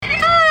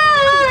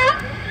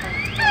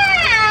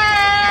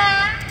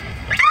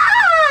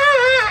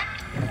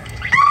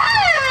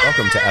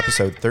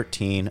episode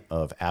 13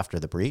 of After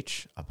the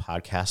Breach, a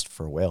podcast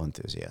for whale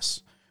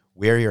enthusiasts.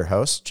 We are your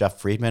hosts,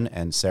 Jeff Friedman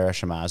and Sarah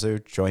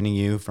Shimazu, joining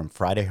you from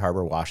Friday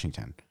Harbor,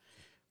 Washington.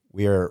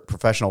 We are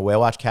professional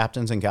whale watch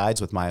captains and guides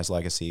with Maya's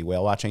Legacy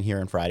Whale Watching here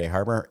in Friday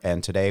Harbor,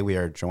 and today we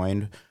are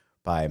joined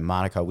by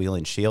Monica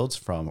Whelan-Shields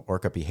from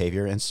Orca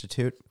Behavior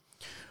Institute.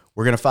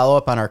 We're going to follow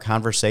up on our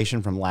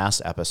conversation from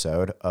last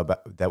episode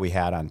that we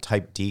had on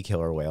type D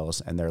killer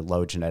whales and their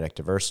low genetic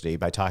diversity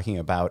by talking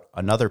about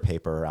another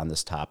paper on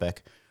this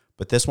topic,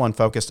 but this one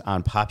focused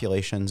on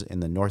populations in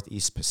the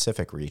Northeast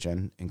Pacific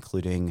region,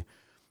 including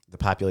the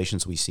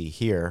populations we see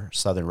here,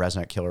 southern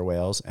resident killer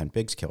whales and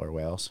Biggs killer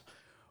whales.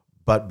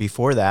 But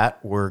before that,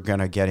 we're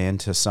going to get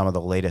into some of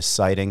the latest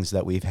sightings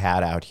that we've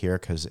had out here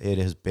because it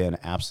has been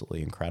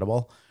absolutely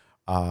incredible.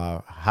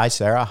 Hi,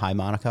 Sarah. Hi,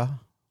 Monica.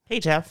 Hey,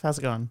 Jeff. How's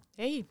it going?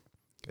 Hey.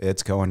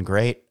 It's going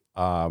great.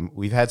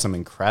 We've had some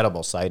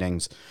incredible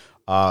sightings.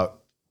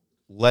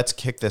 Let's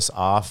kick this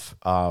off.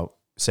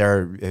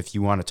 Sarah, if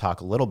you want to talk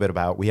a little bit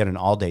about, we had an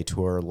all-day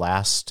tour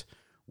last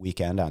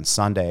weekend on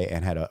Sunday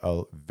and had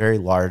a very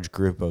large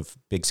group of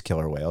Biggs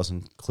killer whales,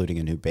 including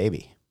a new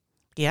baby.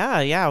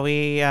 Yeah.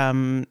 We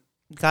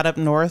got up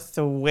north,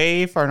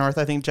 way far north.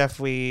 I think, Jeff,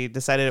 we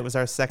decided it was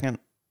our second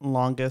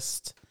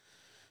longest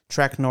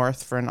trek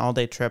north for an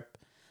all-day trip,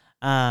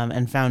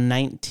 and found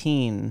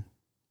 19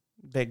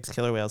 Biggs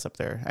killer whales up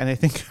there. And I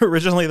think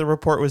originally the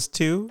report was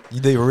 2.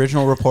 The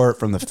original report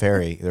from the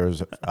ferry, there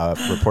was a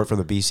report from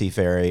the BC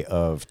ferry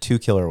of 2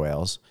 killer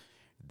whales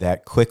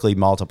that quickly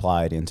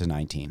multiplied into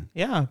 19.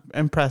 Yeah,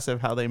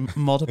 impressive how they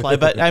multiply.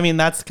 But, I mean,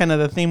 that's kind of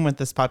the theme with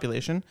this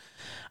population.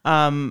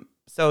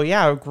 So,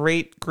 yeah, a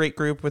great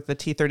group with the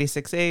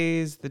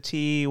T36As, the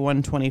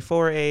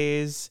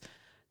T124As,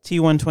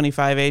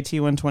 T125A,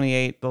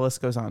 T128, the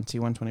list goes on,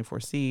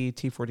 T124C,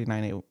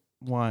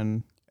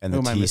 T49A1. And the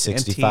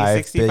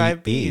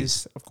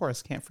T65Bs. Of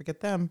course, can't forget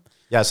them.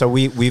 Yeah, so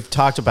we've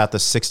talked about the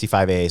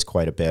 65As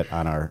quite a bit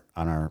on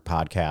our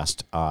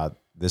podcast.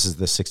 This is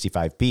the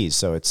 65Bs,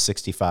 so it's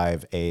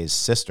 65A's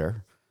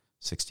sister,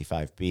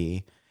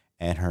 65B,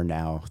 and her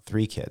now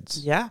 3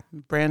 kids. Yeah,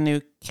 brand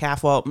new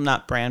calf. Well,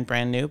 not brand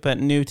new,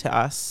 but new to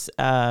us.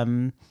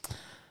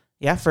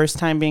 First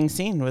time being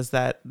seen was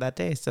that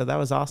day, so that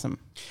was awesome.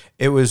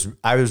 I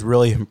was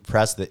really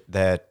impressed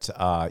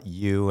that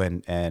you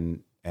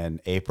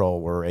and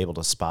April were able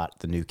to spot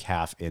the new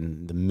calf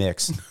in the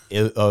mix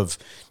of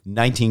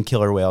 19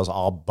 killer whales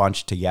all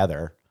bunched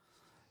together.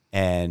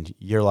 And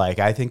you're like,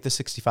 I think the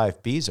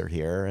 65Bs are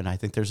here, and I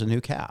think there's a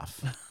new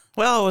calf.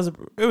 Well,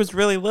 it was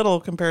really little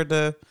compared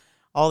to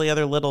all the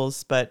other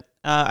littles, but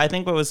I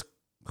think what was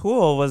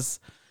cool was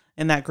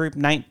in that group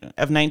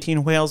of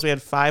 19 whales, we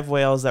had 5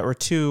 whales that were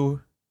 2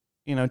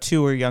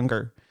 or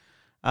younger.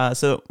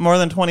 So more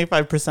than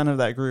 25% of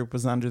that group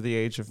was under the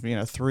age of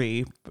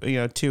 3,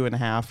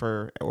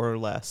 2.5 or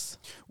less.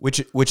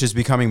 Which is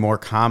becoming more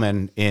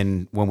common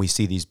when we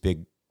see these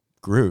big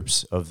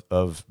groups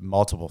of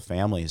multiple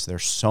families.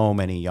 There's so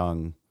many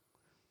young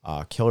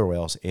killer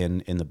whales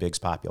in the Biggs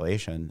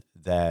population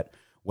that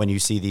when you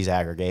see these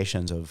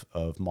aggregations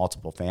of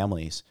multiple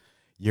families,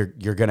 you're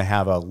going to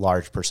have a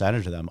large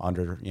percentage of them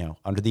under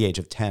the age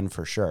of 10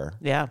 for sure.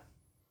 Yeah.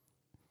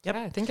 Yep.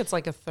 Yeah, I think it's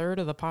like a third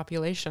of the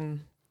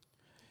population.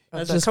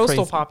 That's the just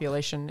coastal crazy.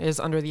 Population is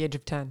under the age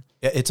of 10.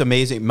 It's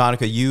amazing.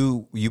 Monica,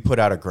 you put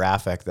out a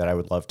graphic that I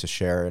would love to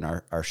share in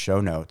our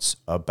show notes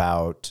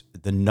about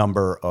the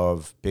number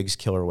of Biggs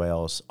killer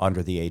whales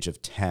under the age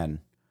of 10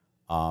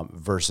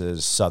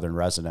 versus southern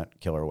resident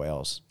killer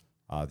whales,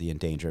 the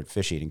endangered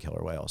fish-eating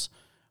killer whales.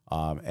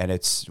 And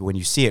it's when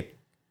you see it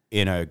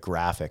in a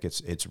graphic,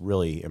 it's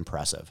really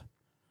impressive.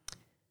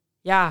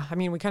 Yeah, I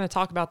mean, we kind of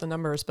talk about the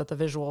numbers, but the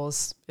visual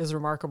is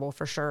remarkable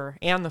for sure.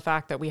 And the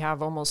fact that we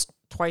have almost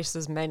twice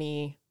as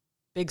many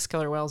Biggs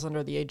killer whales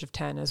under the age of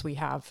 10 as we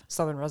have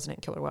southern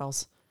resident killer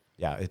whales.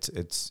 Yeah,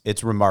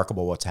 it's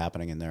remarkable what's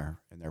happening in their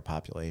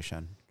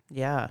population.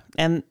 Yeah.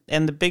 And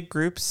the big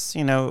groups,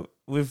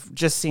 we've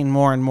just seen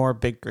more and more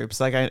big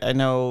groups. Like I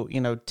know,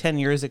 10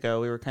 years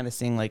ago we were kind of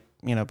seeing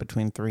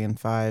between 3 and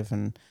 5,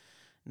 and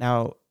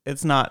now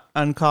it's not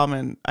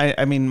uncommon.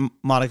 I mean,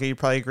 Monica, you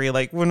probably agree.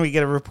 Like when we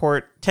get a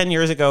report 10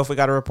 years ago, if we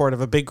got a report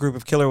of a big group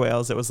of killer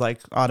whales, it was like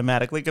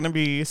automatically going to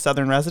be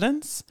southern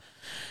residents.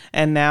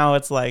 And now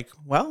it's like,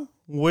 well,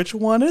 which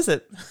one is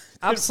it?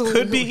 Absolutely.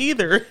 It could be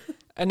either.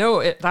 I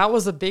know that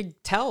was a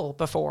big tell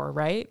before,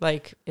 right?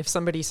 Like if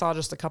somebody saw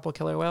just a couple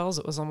killer whales,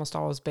 it was almost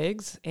always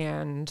Biggs.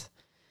 And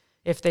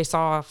if they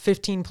saw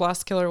 15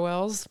 plus killer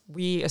whales,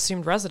 we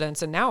assumed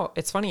residents. And now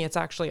it's funny, it's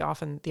actually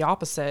often the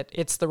opposite.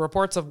 It's the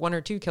reports of 1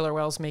 or 2 killer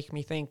whales make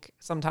me think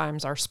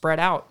sometimes are spread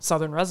out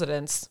southern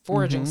residents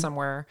foraging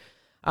somewhere.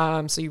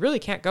 So you really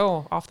can't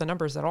go off the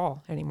numbers at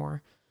all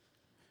anymore.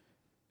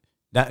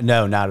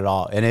 No, not at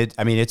all. And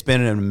it's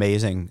been an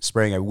amazing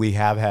spring. We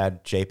have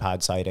had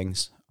J-pod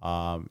sightings,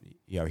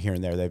 here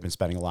and there. They've been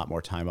spending a lot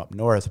more time up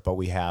north, but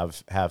we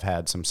have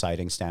had some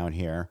sightings down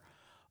here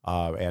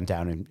and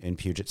down in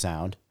Puget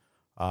Sound.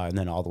 And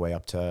then all the way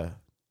up to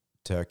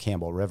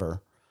Campbell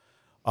River.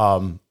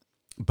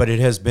 But it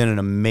has been an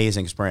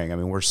amazing spring. I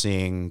mean, we're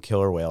seeing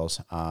killer whales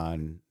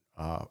on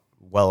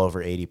well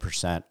over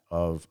 80%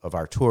 of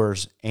our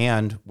tours,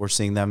 and we're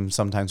seeing them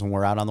sometimes when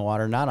we're out on the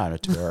water, not on a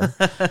tour.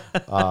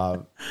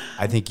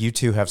 I think you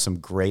two have some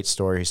great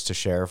stories to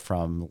share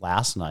from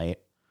last night,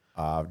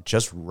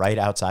 just right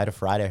outside of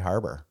Friday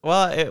Harbor.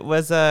 Well, it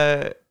was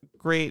a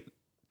great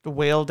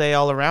whale day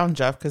all around,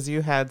 Jeff, because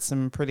you had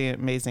some pretty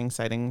amazing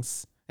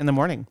sightings in the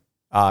morning.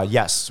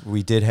 Yes,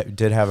 we did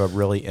have a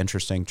really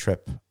interesting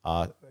trip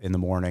in the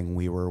morning.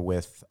 We were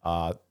with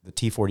the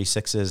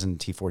T46s and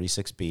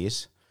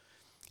T46Bs,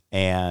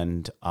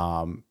 and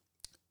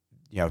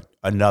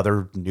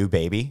another new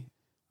baby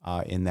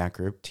in that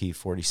group,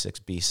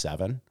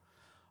 T46B7.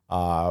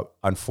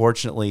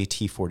 Unfortunately,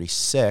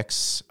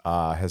 T46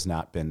 has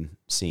not been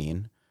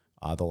seen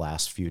the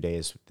last few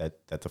days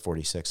that the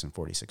 46 and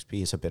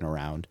 46Bs have been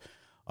around.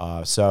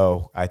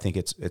 So I think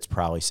it's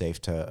probably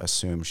safe to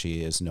assume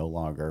she is no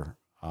longer.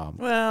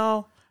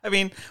 Well, I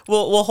mean,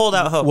 we'll hold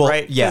out hope,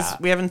 right? Yeah,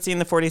 we haven't seen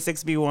the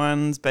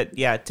 46B1s, but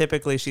yeah,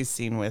 typically she's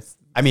seen with.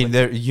 I mean,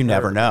 you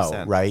never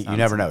know, right? You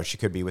never know. know. She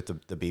could be with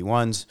the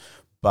B1s,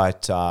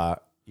 but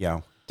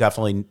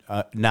definitely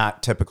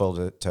not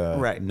typical to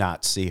Right.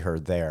 not see her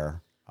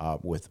there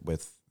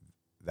with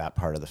that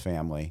part of the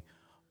family.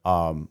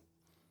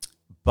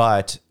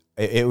 But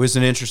it was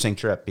an interesting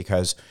trip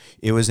because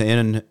it was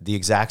in the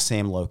exact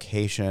same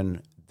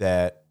location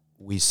that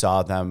we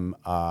saw them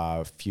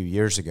a few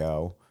years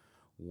ago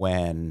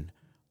when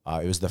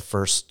it was the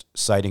first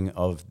sighting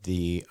of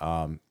the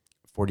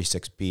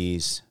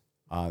 46Bs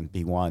on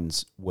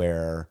B1s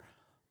where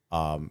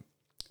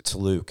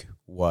Talouk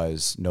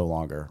was no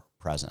longer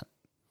present.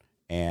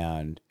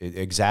 And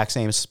exact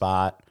same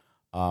spot.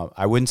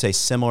 I wouldn't say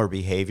similar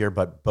behavior,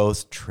 but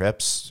both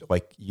trips,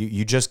 like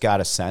you just got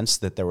a sense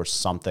that there was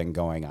something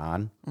going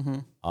on.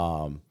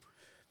 Mm-hmm.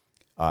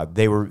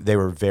 They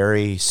were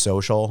very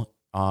social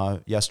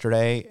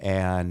yesterday,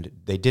 and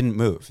they didn't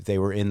move. They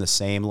were in the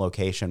same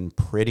location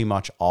pretty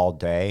much all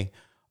day.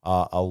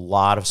 A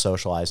lot of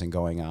socializing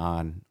going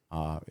on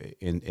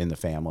in the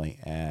family,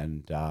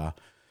 and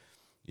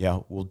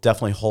we'll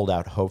definitely hold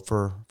out hope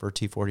for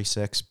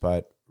T46.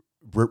 But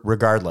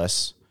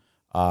regardless,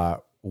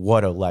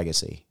 what a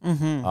legacy!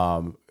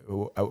 Mm-hmm.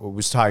 I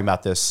was talking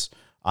about this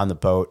on the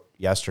boat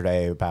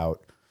yesterday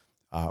about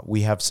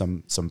we have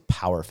some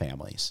power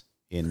families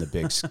in the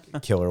big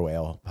killer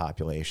whale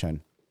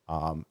population.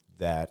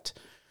 That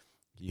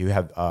you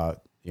have, a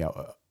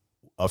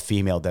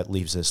female that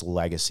leaves this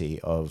legacy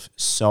of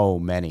so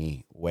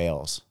many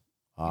whales.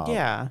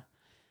 Yeah.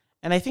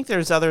 And I think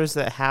there's others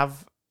that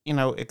have,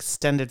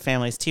 extended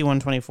families,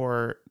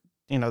 T124,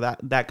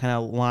 that kind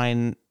of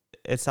line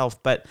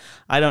itself. But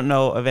I don't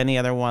know of any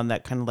other one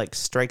that kind of like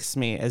strikes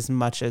me as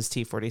much as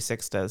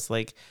T46 does.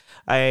 Like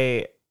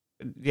I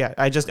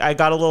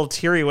got a little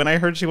teary when I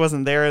heard she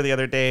wasn't there the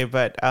other day,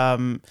 but,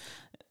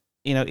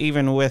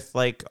 even with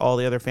like all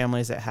the other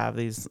families that have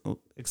these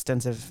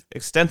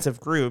extensive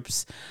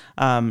groups,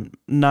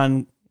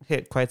 none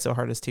hit quite so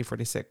hard as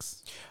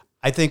T46.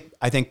 I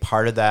think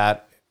part of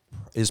that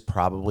is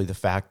probably the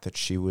fact that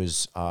she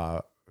was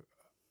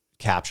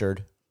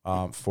captured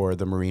for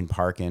the marine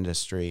park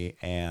industry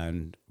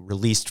and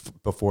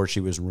released before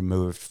she was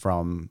removed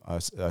from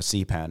a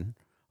sea pen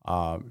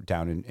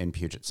down in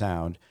Puget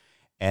Sound.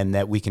 And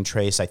that we can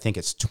trace, I think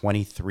it's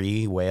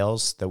 23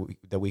 whales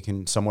that we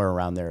can, somewhere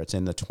around there, it's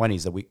in the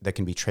 20s that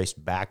can be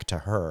traced back to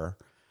her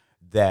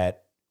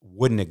that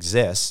wouldn't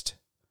exist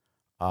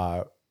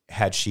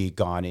had she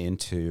gone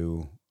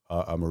into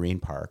a marine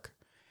park.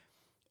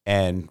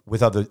 And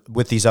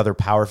with these other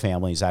power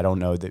families, I don't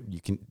know that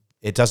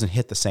it doesn't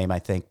hit the same, I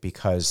think,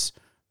 because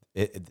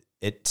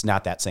it's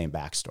not that same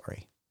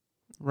backstory.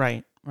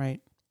 Right.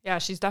 Yeah,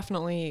 she's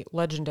definitely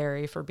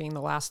legendary for being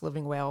the last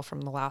living whale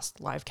from the last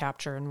live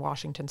capture in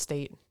Washington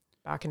State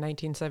back in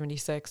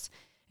 1976.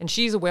 And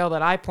she's a whale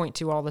that I point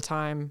to all the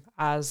time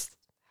as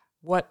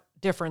what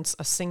difference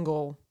a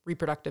single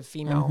reproductive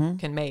female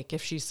can make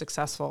if she's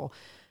successful.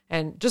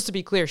 And just to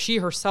be clear, she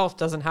herself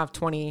doesn't have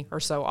 20 or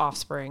so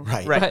offspring.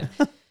 Right.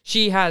 But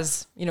she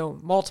has,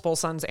 multiple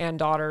sons and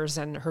daughters,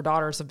 and her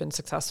daughters have been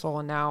successful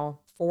in now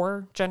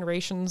 4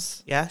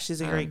 generations. Yeah,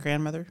 she's a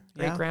great-grandmother.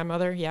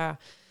 Great-grandmother, yeah.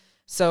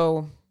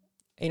 So,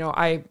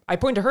 I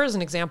point to her as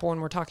an example when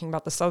we're talking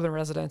about the southern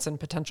residents and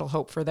potential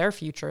hope for their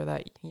future,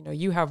 that,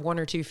 you have 1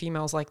 or 2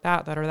 females like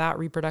that are that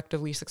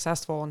reproductively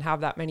successful and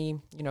have that many,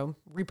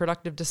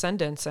 reproductive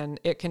descendants, and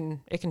it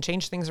can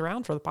change things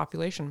around for the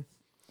population.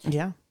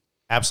 Yeah.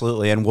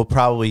 Absolutely. And we'll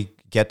probably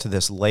get to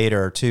this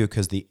later too,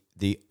 because the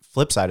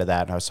flip side of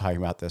that, and I was talking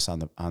about this on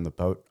the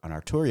boat on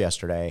our tour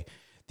yesterday,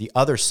 the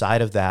other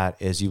side of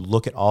that is you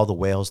look at all the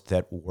whales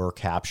that were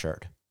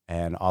captured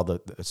and all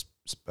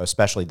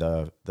especially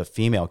the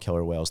female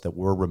killer whales that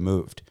were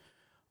removed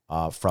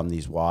from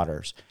these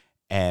waters,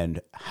 and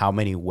how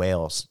many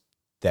whales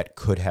that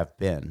could have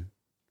been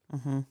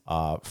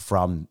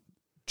from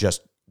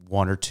just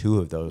 1 or 2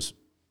 of those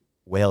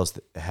whales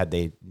that, had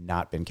they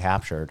not been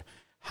captured,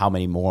 how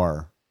many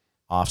more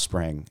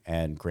offspring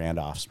and grand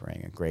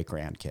offspring and great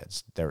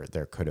grandkids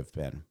there could have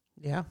been.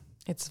 Yeah.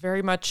 It's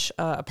very much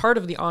a part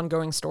of the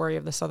ongoing story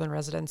of the southern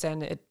residents,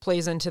 and it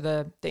plays into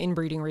the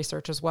inbreeding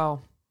research as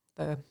well,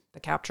 the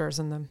captures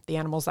and the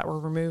animals that were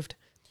removed.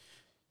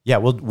 Yeah,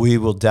 we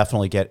will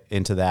definitely get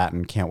into that,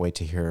 and can't wait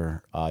to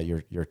hear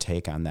your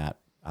take on that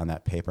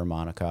paper,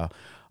 Monica.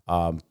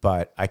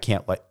 But I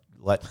can't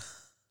let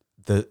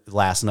the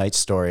last night's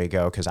story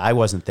go, because I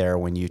wasn't there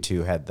when you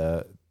two had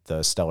the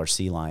stellar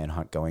sea lion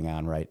hunt going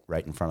on right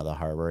in front of the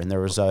harbor, and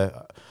there was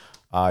a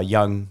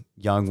young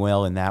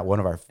whale in that, one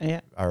of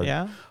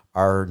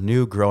our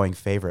new growing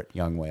favorite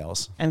young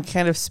whales. And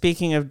kind of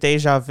speaking of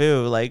deja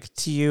vu, like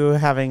to you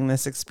having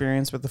this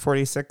experience with the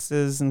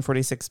 46s and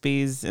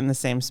 46Bs in the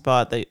same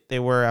spot that they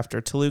were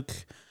after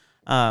Tuluk,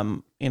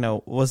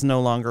 was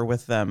no longer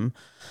with them.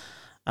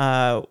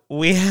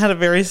 We had a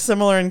very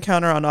similar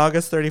encounter on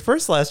August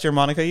 31st last year.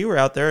 Monica, you were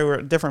out there. We were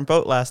at a different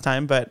boat last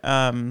time, but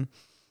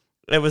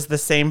it was the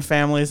same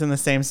families in the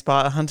same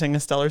spot hunting a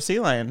stellar sea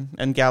lion,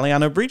 and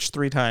Galliano breached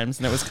 3 times,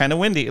 and it was kind of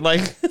windy.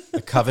 Like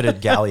the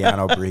coveted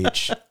Galliano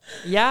breach.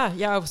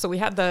 Yeah. So we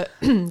had the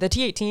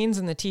T18s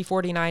and the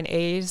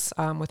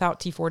T49As without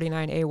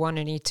T49A1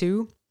 and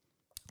A2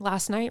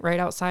 last night, right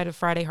outside of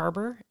Friday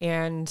Harbor.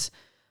 And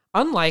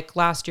unlike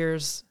last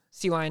year's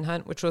sea lion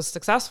hunt, which was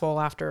successful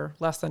after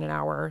less than an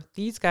hour,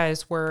 these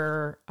guys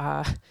were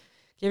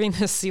giving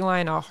this sea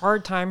lion a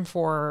hard time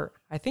for,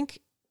 I think,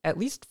 at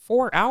least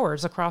 4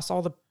 hours across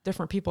all the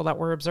different people that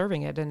were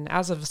observing it. And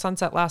as of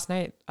sunset last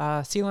night,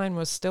 sea lion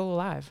was still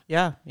alive.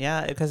 Yeah,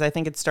 because I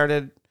think it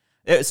started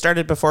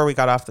before we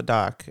got off the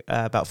dock,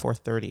 about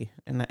 4:30,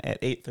 and at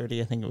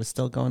 8:30, I think it was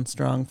still going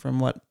strong from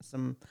what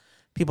some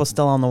people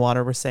still on the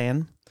water were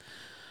saying.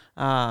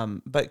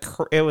 But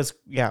it was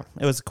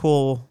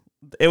cool.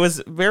 It was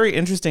a very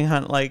interesting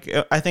hunt. Like,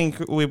 I think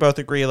we both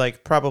agree,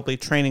 like, probably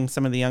training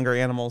some of the younger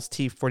animals,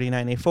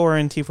 T49A4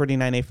 and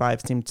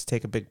T49A5 seemed to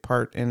take a big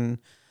part in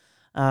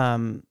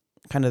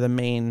kind of the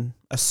main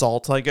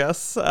assault, I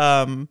guess.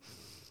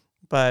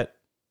 But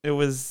it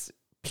was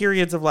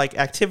periods of like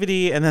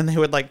activity, and then they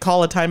would like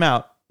call a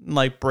timeout,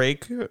 like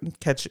break,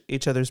 catch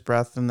each other's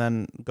breath, and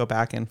then go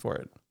back in for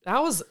it.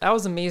 That was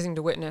amazing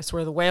to witness,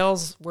 where the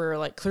whales were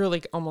like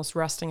clearly almost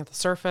resting at the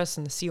surface,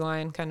 and the sea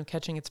lion kind of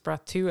catching its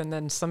breath too. And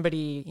then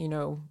somebody,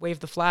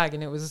 waved the flag,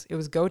 and it was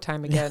go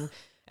time again.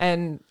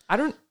 And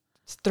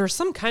there's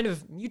some kind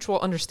of mutual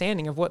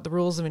understanding of what the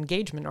rules of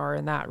engagement are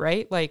in that,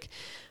 right? Like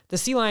the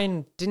sea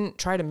lion didn't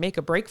try to make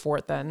a break for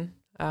it then.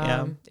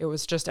 It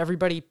was just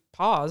everybody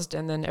paused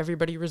and then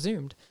everybody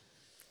resumed.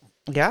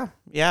 Yeah,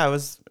 it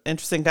was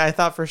interesting. I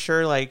thought for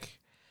sure, like,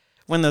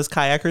 when those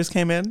kayakers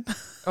came in,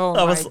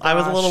 I was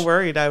a little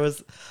worried. I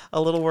was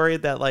a little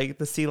worried that like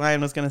the sea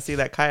lion was going to see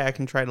that kayak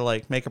and try to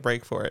like make a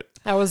break for it.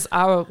 I was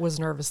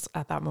nervous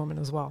at that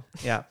moment as well.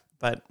 Yeah,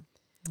 but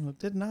it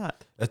did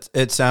not.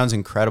 It sounds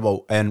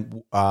incredible.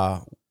 And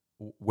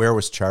where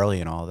was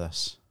Charlie in all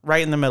this?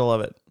 Right in the middle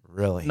of it.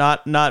 Really?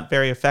 Not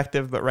very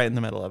effective, but right in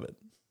the middle of it.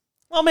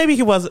 Well, maybe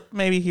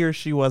he or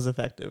she was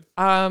effective.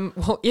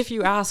 Well, if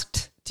you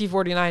asked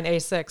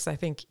T49A6, I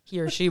think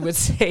he or she would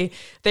say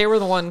they were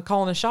the one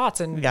calling the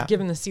shots and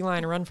giving the sea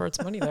lion a run for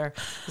its money there.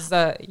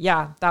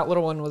 That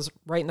little one was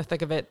right in the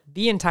thick of it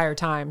the entire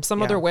time.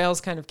 Some other whales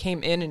kind of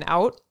came in and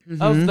out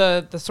of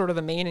the sort of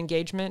the main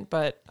engagement,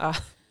 but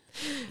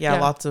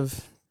lots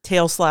of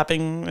tail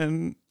slapping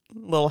and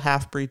little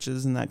half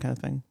breaches and that kind of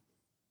thing.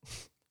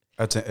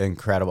 That's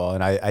incredible.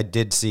 And I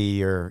did see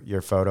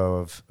your photo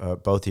of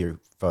both your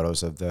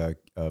photos of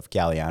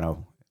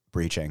Galliano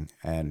breaching,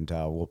 and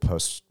we'll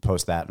post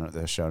that in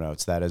the show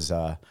notes. That is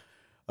a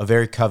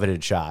very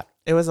coveted shot.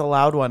 It was a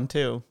loud one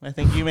too. I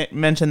think you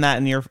mentioned that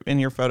in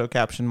your photo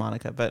caption,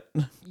 Monica. But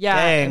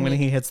when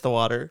he hits the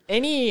water,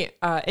 any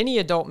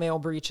adult male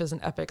breach is an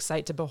epic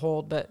sight to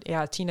behold. But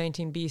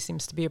T19B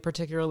seems to be a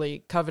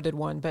particularly coveted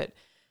one. But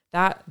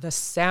the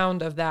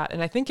sound of that,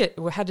 and I think it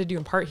had to do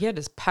in part, he had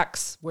his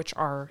pecs, which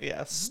are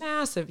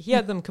massive. He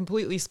had them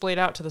completely splayed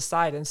out to the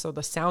side, and so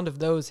the sound of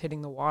those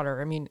hitting the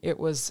water, I mean, it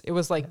was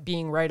like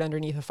being right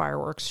underneath a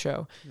fireworks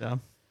show.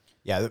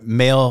 Yeah, the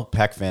male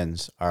pec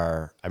fins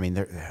are, I mean,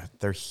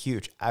 they're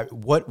huge.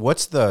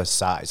 What's the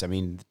size? I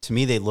mean, to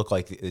me, they look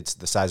like it's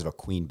the size of a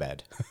queen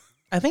bed.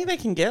 I think they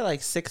can get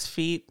like 6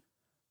 feet,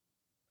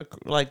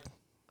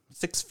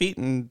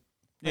 and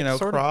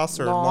cross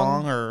or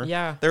long or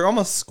they're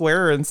almost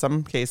square in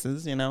some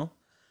cases, Yeah,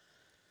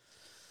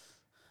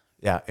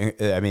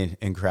 I mean,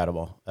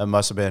 incredible. It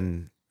must have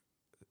been,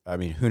 I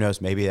mean, who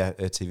knows? Maybe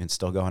it's even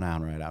still going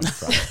on right out in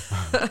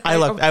front.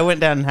 I went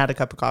down and had a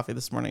cup of coffee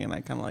this morning, and I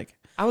kind of like.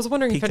 I was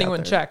wondering if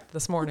anyone checked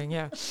this morning.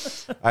 Yeah.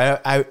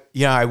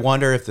 I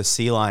wonder if the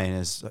sea lion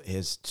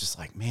is just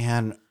like,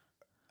 man,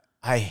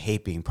 I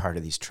hate being part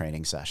of these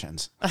training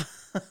sessions.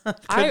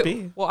 Could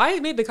be. Well, I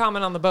made the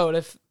comment on the boat.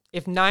 If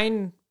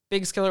 9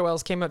 big killer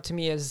whales came up to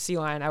me as a sea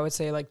lion, I would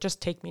say, like,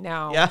 just take me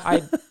now. Yeah. I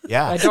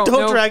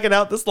don't drag it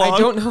out this long. I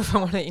don't know if I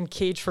want to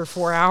encage for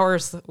 4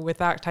 hours with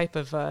that type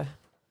of.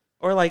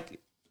 Or like,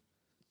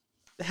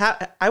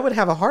 I would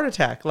have a heart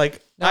attack.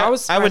 Like No,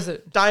 I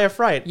would die of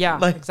fright. Yeah,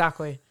 Like,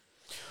 exactly.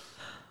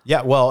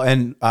 Yeah, well,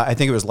 and I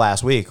think it was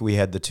last week we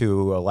had the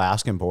two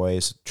Alaskan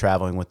boys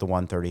traveling with the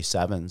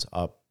 137s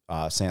up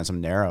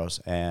Sansom Narrows,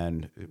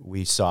 and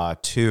we saw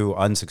two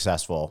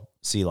unsuccessful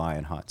sea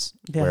lion hunts.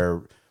 Yeah.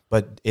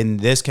 But in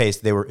this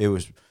case,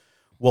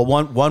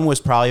 one was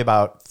probably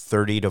about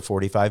 30 to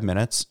 45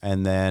 minutes,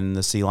 and then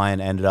the sea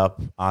lion ended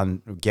up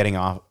on getting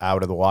out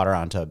of the water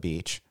onto a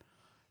beach,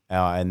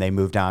 and they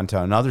moved on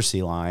to another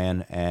sea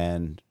lion,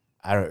 and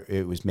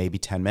it was maybe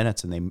 10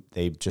 minutes, and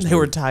they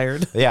were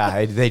tired.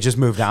 Yeah, they just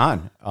moved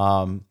on.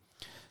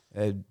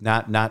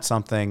 Not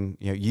something,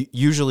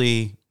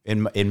 usually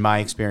in my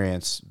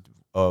experience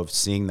of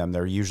seeing them,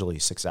 they're usually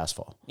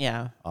successful.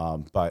 Yeah.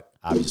 But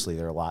obviously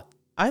there are a lot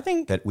I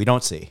think that we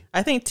don't see.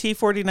 I think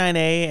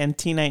T49A and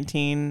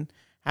T19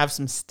 have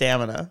some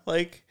stamina.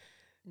 Like,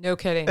 No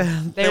kidding.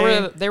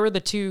 They- They were the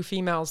two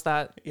females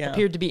that Yeah.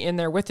 appeared to be in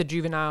there with the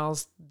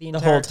juveniles the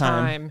entire whole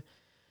time.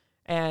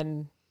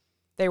 And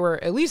they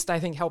were at least, I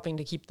think, helping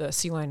to keep the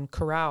sea lion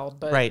corralled.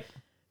 But right.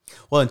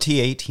 Well, and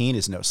T18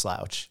 is no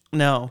slouch.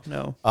 No.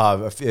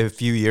 A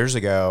few years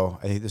ago,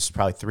 I think this is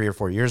probably 3 or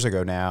 4 years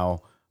ago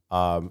now,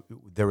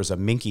 there was a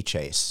minke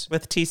chase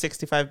With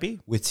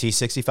T65B. with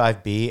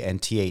T65B and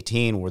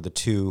T18 were the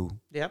two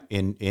Yep.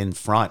 in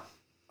front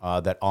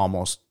that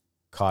almost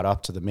caught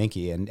up to the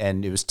minke,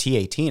 and it was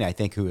T18 I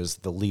think who was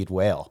the lead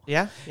whale.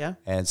 Yeah.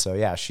 And so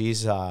yeah,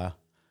 she's got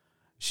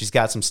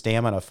some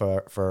stamina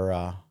for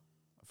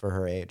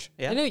her age.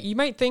 Yeah. I know you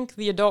might think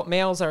the adult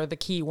males are the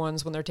key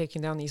ones when they're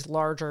taking down these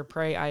larger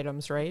prey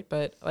items, right?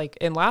 But like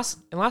in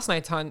last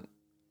night's hunt,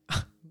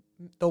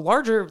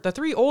 the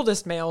three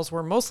oldest males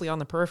were mostly on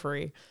the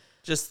periphery.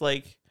 Just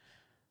like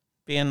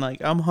being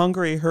like, I'm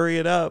hungry, hurry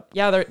it up.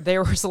 Yeah,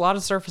 there was a lot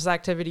of surface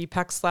activity,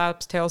 peck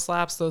slaps, tail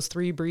slaps, those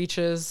 3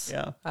 breaches.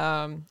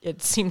 Yeah.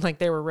 It seemed like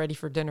they were ready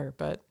for dinner,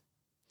 but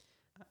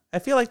I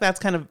feel like that's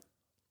kind of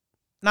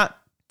not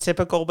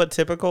typical, but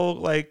typical.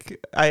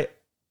 Like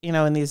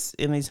in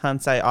these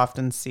hunts, I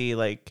often see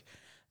like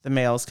the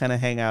males kind of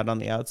hang out on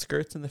the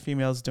outskirts and the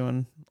female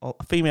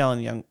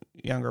and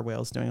younger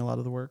whales doing a lot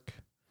of the work.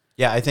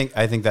 Yeah, I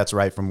think that's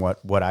right from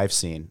what I've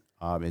seen.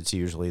 It's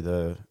usually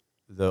the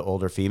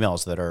older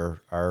females that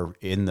are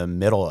in the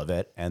middle of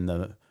it, and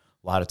a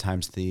lot of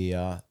times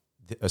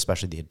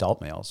especially the adult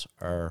males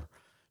are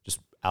just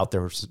out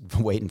there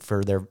waiting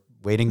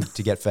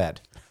to get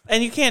fed.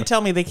 And you can't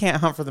tell me they can't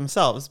hunt for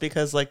themselves,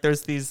 because like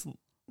there's these,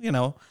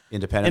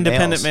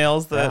 Independent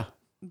males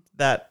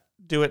that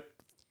do it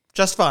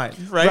just fine,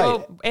 right?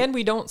 well, and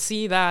we don't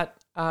see that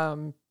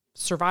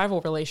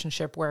survival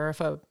relationship where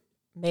if a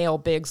male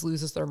bigs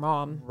loses their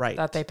mom, Right.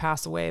 that they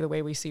pass away the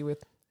way we see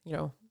with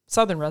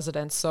southern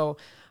residents. So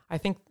I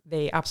think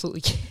they absolutely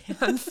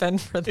can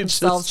fend for They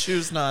themselves. just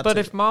choose not But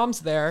to. if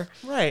mom's there,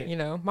 Right.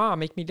 Mom,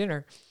 make me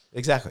dinner.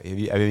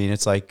 Exactly. I mean,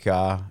 it's like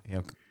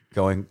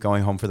going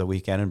home for the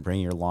weekend and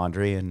bringing your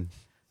laundry and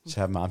just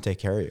have mom take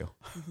care of you.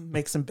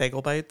 Make some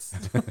bagel bites.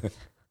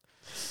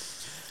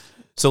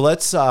 So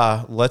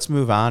let's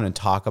move on and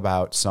talk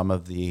about some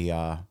of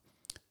the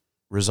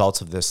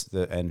results of this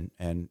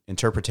and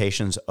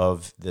interpretations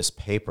of this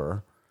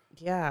paper.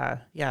 Yeah.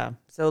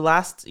 So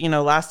last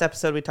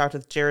episode we talked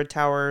with Jared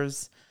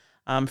Towers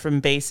from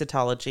Bay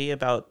Cytology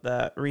about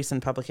the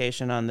recent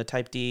publication on the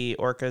type D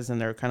orcas and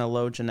their kind of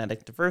low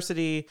genetic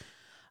diversity.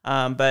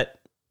 But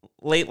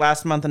late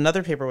last month,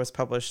 another paper was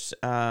published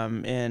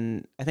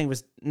in, I think it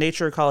was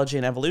Nature, Ecology,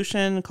 and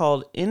Evolution,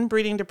 called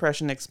Inbreeding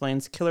Depression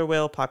Explains Killer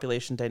Whale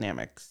Population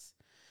Dynamics.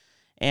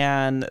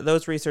 And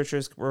those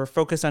researchers were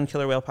focused on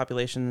killer whale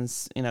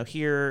populations,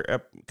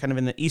 here kind of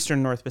in the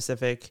eastern North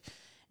Pacific.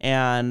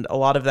 And a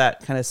lot of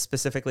that kind of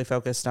specifically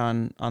focused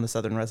on the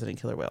southern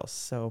resident killer whales.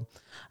 So,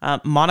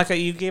 Monica,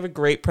 you gave a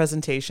great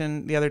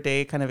presentation the other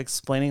day kind of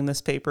explaining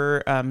this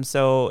paper.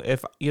 So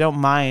if you don't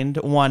mind,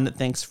 1,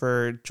 thanks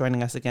for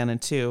joining us again.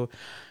 And 2,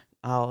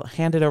 I'll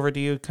hand it over to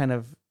you, kind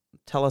of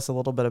tell us a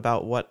little bit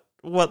about what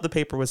the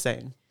paper was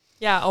saying.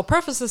 Yeah, I'll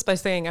preface this by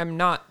saying I'm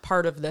not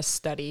part of this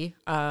study.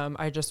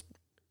 I just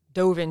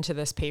dove into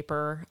this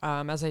paper,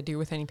 as I do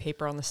with any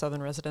paper on the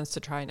southern residents, to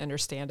try and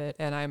understand it.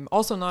 And I'm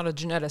also not a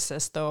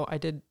geneticist, though I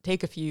did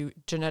take a few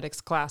genetics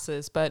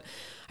classes. But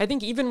I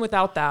think even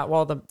without that,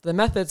 while the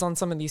methods on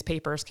some of these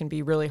papers can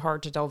be really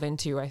hard to delve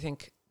into, I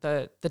think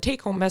the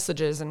take-home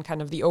messages and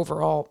kind of the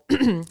overall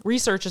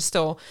research is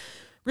still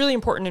really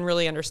important and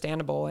really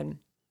understandable. And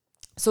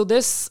so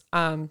this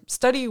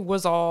study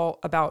was all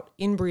about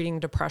inbreeding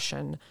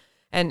depression.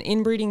 And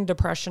inbreeding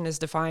depression is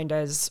defined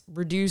as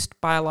reduced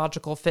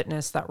biological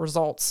fitness that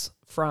results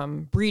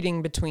from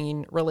breeding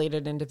between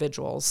related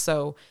individuals.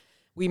 So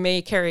we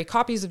may carry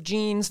copies of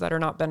genes that are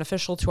not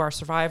beneficial to our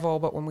survival,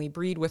 but when we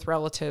breed with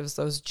relatives,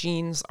 those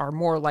genes are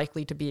more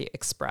likely to be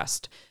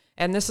expressed.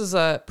 And this is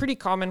a pretty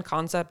common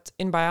concept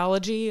in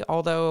biology,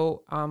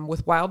 although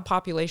with wild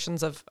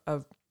populations of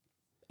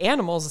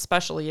animals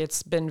especially,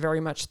 it's been very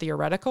much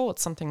theoretical.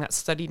 It's something that's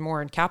studied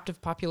more in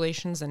captive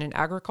populations and in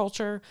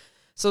agriculture.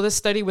 So this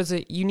study was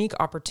a unique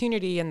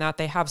opportunity in that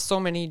they have so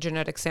many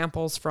genetic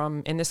samples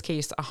from, in this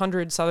case,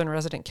 100 southern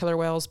resident killer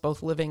whales,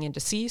 both living and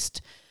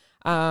deceased.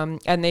 And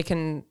they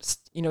can,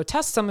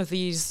 test some of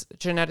these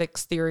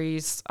genetics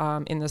theories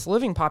in this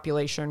living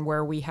population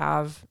where we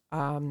have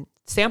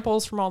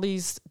samples from all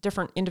these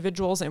different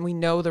individuals, and we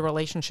know the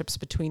relationships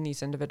between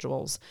these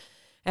individuals.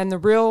 And the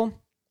real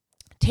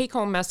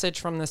take-home message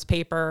from this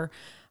paper,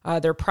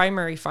 their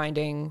primary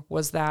finding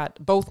was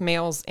that both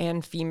males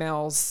and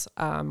females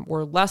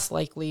were less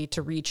likely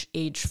to reach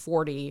age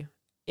 40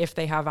 if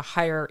they have a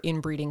higher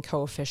inbreeding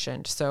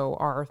coefficient, so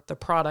are the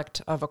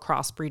product of a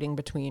crossbreeding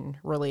between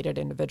related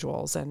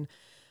individuals. And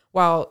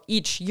while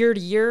each year to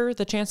year,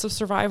 the chance of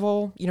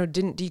survival,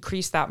 didn't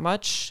decrease that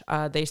much,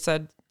 they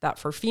said that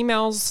for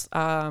females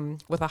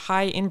with a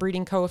high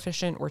inbreeding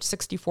coefficient were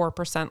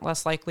 64%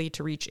 less likely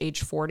to reach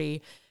age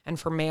 40, and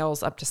for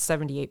males up to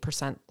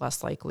 78%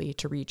 less likely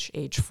to reach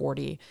age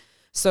 40.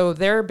 So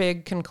their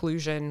big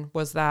conclusion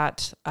was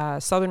that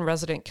southern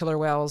resident killer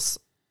whales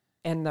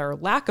and their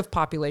lack of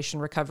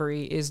population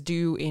recovery is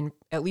due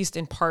at least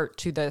in part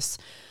to this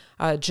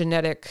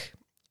genetic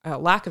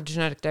lack of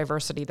genetic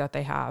diversity that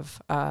they have.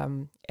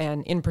 And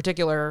in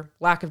particular,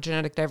 lack of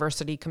genetic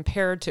diversity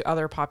compared to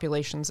other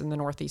populations in the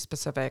Northeast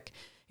Pacific,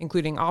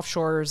 including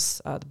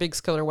offshores, the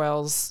big killer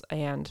whales,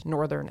 and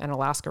northern and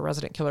Alaska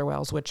resident killer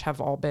whales, which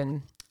have all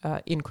been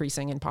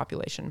increasing in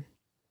population.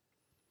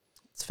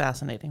 It's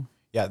fascinating.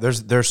 Yeah,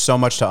 there's so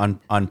much to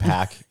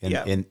unpack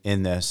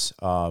in this.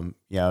 And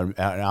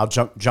I'll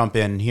jump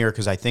in here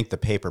because I think the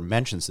paper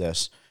mentions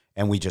this,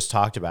 and we just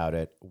talked about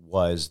it,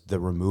 was the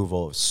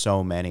removal of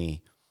so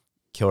many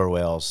killer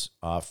whales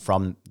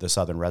from the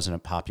southern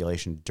resident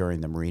population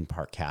during the marine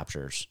park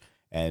captures,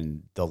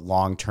 and the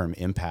long-term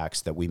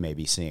impacts that we may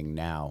be seeing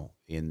now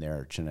in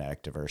their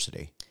genetic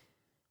diversity.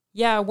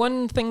 Yeah,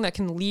 one thing that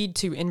can lead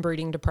to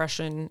inbreeding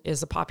depression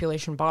is a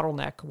population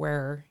bottleneck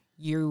where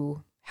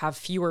you have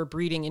fewer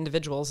breeding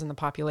individuals in the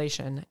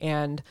population.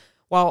 And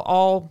while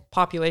all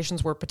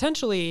populations were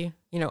potentially,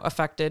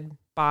 affected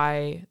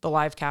by the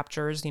live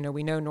captures,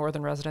 we know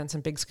northern residents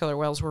and big killer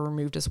whales were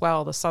removed as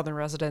well. The southern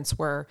residents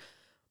were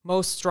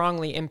most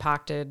strongly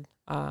impacted,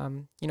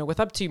 with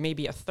up to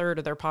maybe a third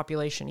of their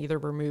population either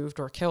removed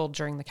or killed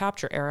during the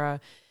capture era.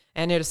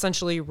 And it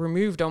essentially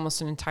removed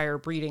almost an entire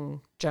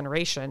breeding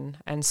generation.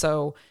 And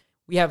so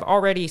we have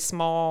already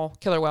small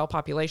killer whale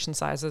population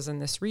sizes in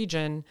this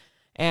region.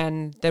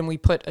 And then we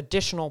put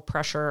additional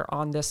pressure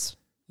on this,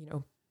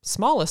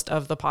 smallest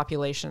of the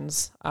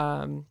populations,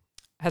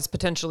 has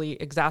potentially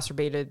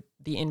exacerbated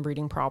the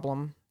inbreeding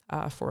problem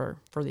for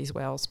these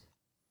whales.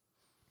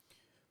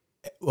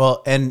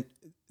 Well, and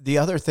the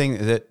other thing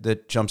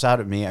that jumps out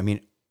at me, I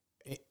mean,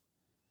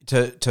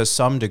 to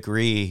some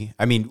degree,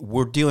 I mean,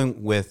 we're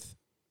dealing with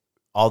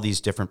all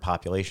these different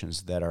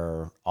populations that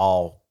are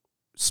all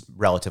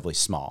relatively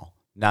small,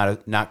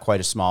 not quite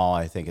as small,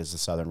 I think, as the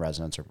southern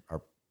residents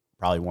are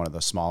probably one of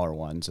the smaller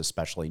ones,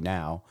 especially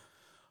now.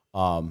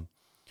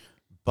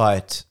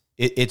 But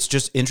it's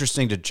just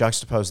interesting to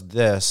juxtapose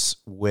this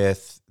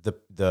with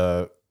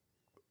the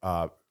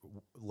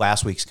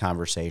last week's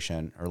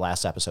conversation or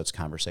last episode's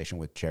conversation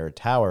with Jared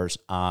Towers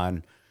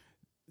on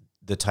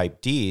the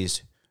type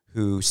Ds,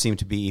 who seem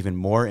to be even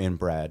more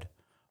inbred,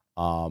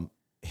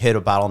 hit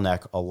a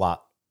bottleneck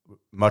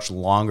much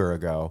longer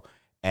ago.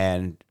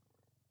 And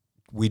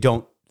we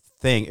don't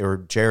think, or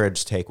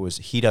Jared's take was,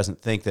 he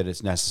doesn't think that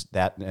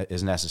that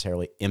is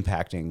necessarily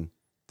impacting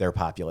their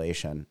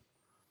population,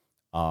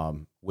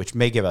 which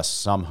may give us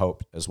some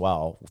hope as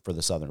well for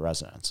the southern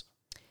residents.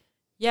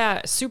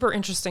 Yeah, super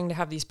interesting to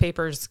have these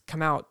papers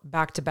come out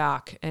back to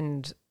back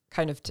and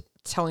kind of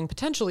telling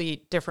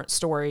potentially different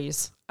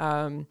stories.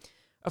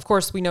 Of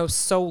course, we know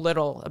so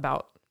little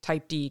about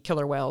type D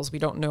killer whales. We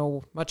don't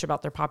know much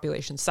about their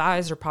population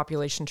size or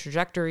population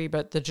trajectory,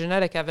 but the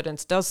genetic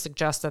evidence does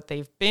suggest that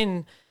they've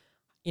been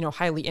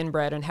highly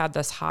inbred and had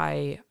this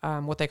high,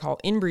 what they call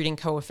inbreeding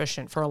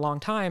coefficient for a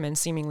long time and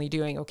seemingly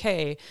doing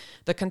okay.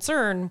 The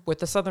concern with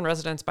the southern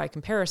residents by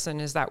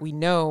comparison is that we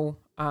know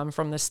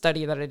from this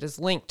study that it is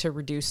linked to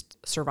reduced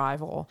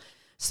survival.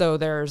 So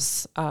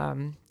there's,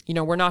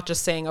 we're not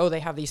just saying,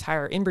 they have these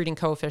higher inbreeding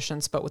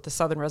coefficients, but with the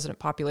southern resident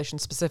population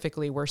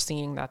specifically, we're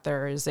seeing that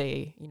there is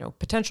a,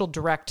 potential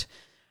direct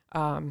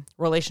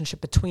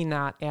relationship between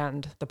that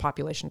and the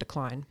population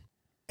decline.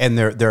 And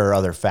there are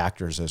other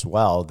factors as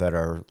well that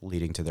are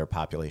leading to their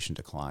population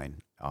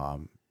decline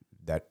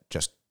that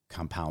just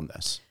compound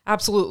this.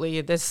 Absolutely.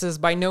 This is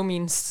by no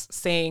means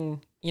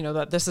saying,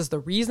 that this is the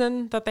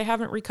reason that they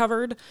haven't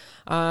recovered.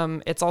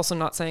 It's also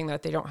not saying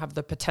that they don't have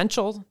the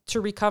potential to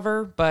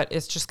recover, but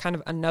it's just kind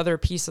of another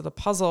piece of the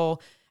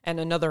puzzle and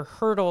another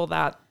hurdle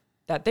that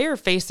they are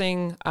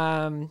facing,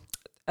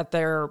 that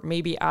they're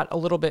maybe at a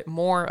little bit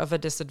more of a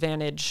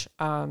disadvantage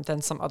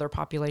than some other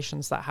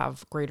populations that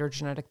have greater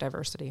genetic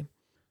diversity.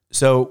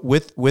 So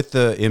with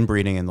the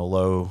inbreeding and the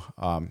low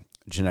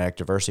genetic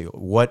diversity,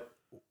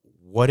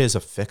 what is a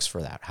fix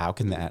for that? How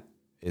can that,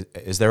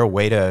 is there a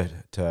way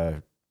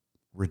to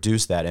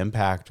reduce that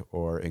impact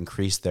or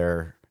increase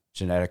their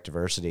genetic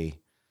diversity?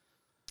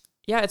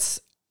 Yeah,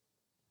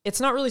 it's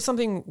not really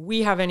something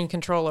we have any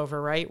control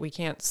over, right? We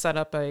can't set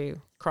up a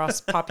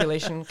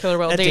cross-population killer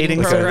whale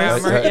dating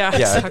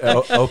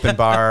program. Open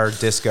bar,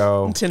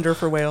 disco. Tinder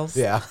for whales.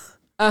 Yeah.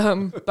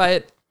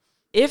 But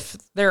if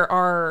there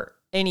are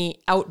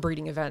any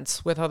outbreeding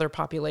events with other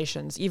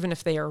populations, even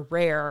if they are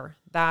rare,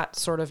 that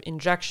sort of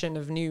injection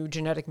of new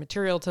genetic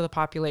material to the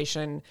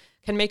population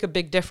can make a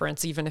big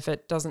difference, even if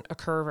it doesn't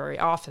occur very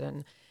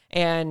often.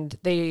 And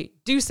they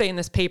do say in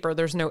this paper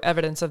there's no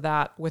evidence of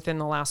that within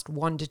the last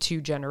 1 to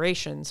 2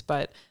 generations,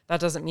 but that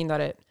doesn't mean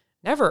that it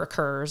never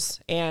occurs.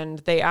 And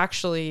they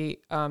actually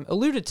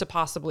alluded to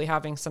possibly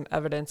having some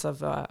evidence of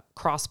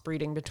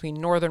crossbreeding between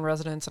northern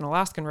residents and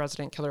Alaskan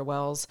resident killer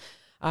whales.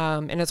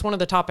 And it's one of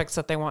the topics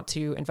that they want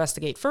to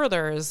investigate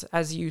further is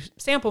as you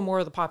sample more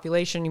of the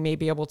population, you may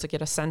be able to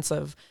get a sense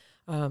of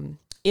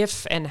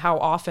if and how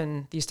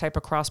often these type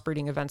of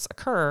crossbreeding events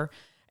occur.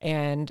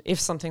 And if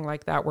something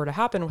like that were to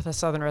happen with a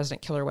southern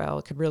resident killer whale,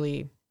 it could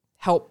really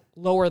help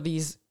lower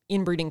these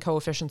inbreeding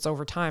coefficients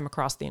over time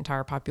across the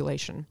entire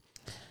population.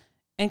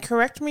 And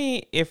correct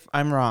me if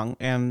I'm wrong,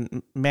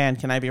 and man,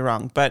 can I be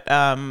wrong, but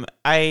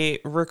I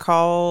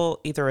recall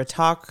either a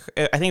talk,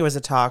 I think it was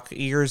a talk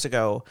years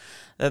ago,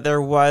 that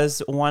there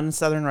was one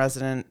southern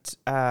resident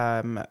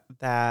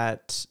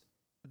that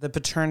the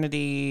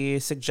paternity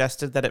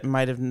suggested that it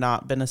might have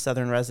not been a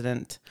southern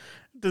resident.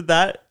 Did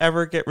that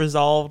ever get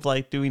resolved?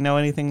 Like, do we know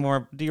anything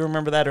more? Do you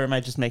remember that, or am I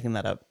just making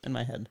that up in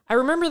my head? I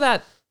remember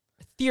that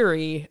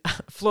theory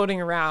floating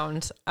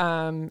around.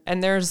 And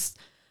there's,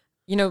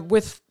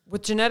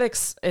 with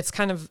genetics, it's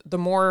kind of the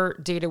more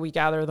data we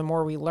gather, the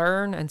more we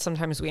learn. And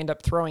sometimes we end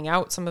up throwing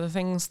out some of the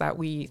things that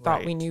we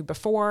thought we knew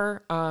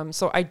before.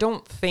 So I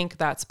don't think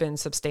that's been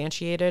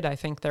substantiated. I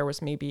think there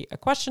was maybe a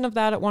question of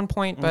that at one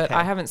point, but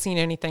I haven't seen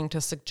anything to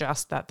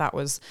suggest that that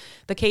was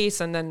the case.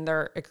 And then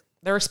their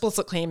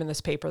explicit claim in this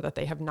paper that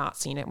they have not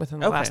seen it within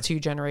the last 2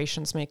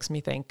 generations makes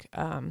me think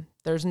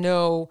there's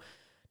no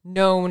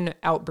known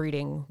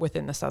outbreeding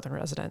within the southern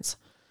residents.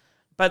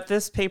 But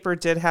this paper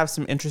did have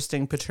some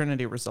interesting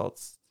paternity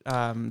results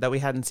that we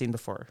hadn't seen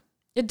before.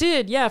 It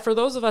did, yeah. For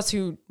those of us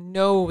who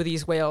know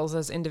these whales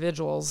as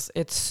individuals,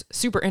 it's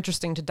super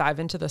interesting to dive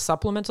into the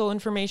supplemental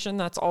information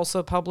that's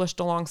also published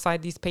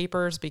alongside these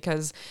papers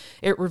because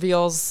it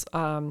reveals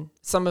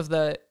some of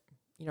the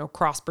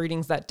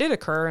crossbreedings that did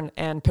occur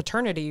and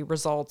paternity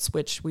results,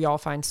 which we all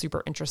find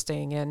super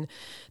interesting. And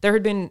there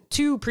had been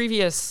 2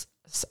 previous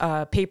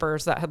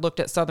papers that had looked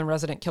at southern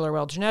resident killer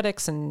whale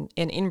genetics and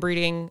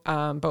inbreeding,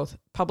 both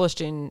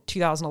published in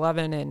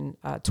 2011 and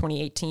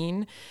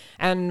 2018.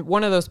 And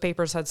one of those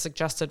papers had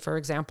suggested, for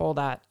example,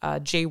 that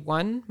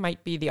J1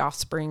 might be the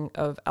offspring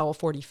of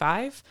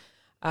L45.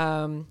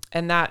 And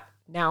that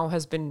now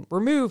has been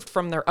removed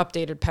from their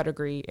updated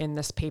pedigree in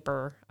this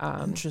paper.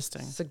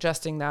 Interesting.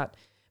 Suggesting that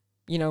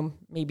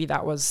maybe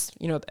that was,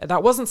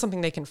 that wasn't something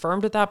they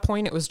confirmed at that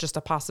point. It was just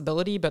a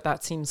possibility, but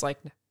that seems like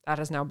that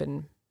has now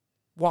been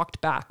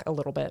walked back a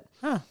little bit.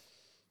 Huh.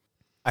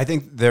 I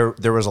think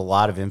there was a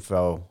lot of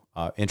info,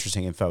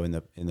 interesting info in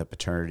the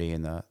paternity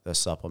and the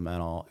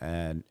supplemental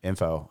and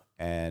info.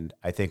 And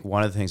I think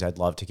one of the things I'd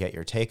love to get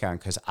your take on,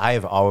 because I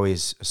have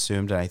always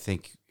assumed, and I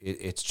think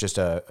it's just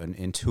an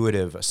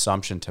intuitive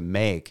assumption to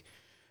make,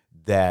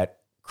 that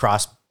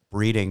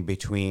crossbreeding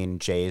between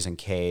J's and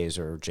K's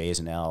or J's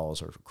and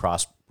L's or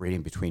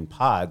crossbreeding between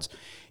pods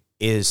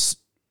is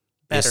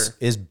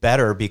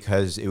better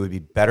because it would be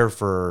better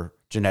for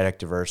genetic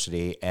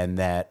diversity, and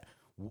that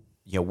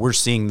we're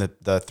seeing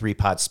the 3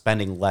 pods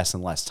spending less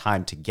and less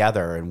time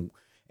together,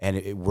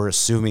 and we're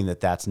assuming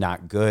that that's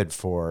not good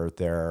for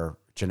their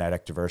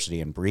genetic diversity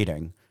and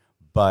breeding.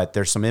 But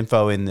there's some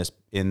info in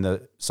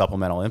the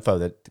supplemental info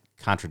that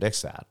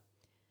contradicts that.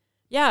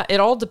 Yeah, it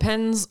all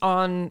depends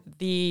on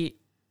the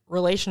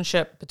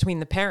relationship between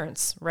the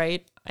parents,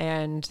 right?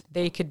 And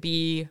they could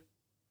be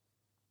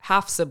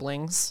half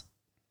siblings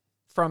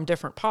from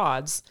different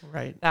pods,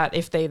 right? That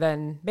if they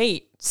then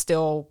mate,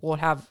 still will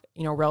have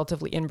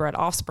relatively inbred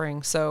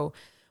offspring. So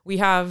we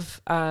have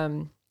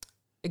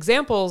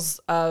examples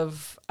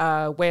of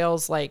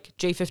whales like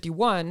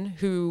J51,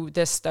 who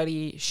this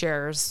study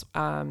shares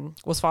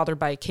was fathered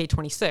by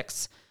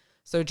K26.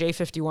 So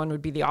J51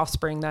 would be the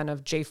offspring then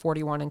of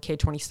J41 and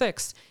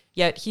K26.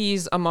 Yet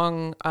he's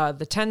among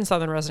the 10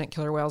 southern resident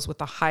killer whales with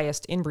the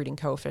highest inbreeding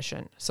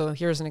coefficient. So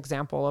here's an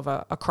example of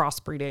a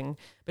crossbreeding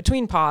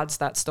between pods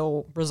that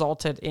still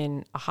resulted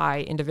in a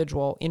high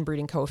individual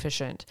inbreeding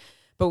coefficient.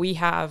 But we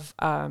have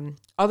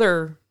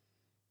other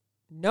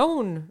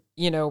known,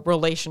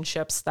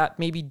 relationships that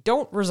maybe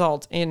don't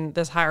result in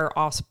this higher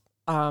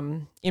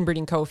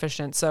inbreeding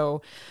coefficient.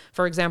 So,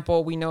 for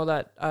example, we know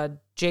that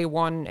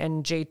J1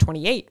 and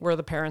J28 were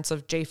the parents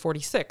of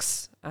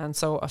J46, and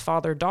so a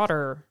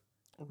father-daughter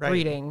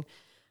breeding,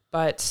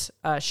 but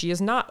she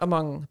is not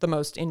among the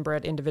most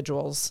inbred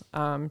individuals,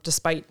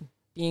 despite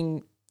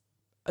being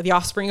the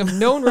offspring of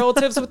known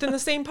relatives within the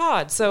same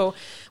pod. So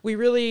we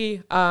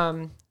really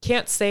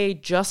can't say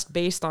just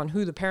based on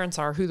who the parents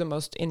are, who the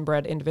most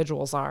inbred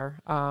individuals are.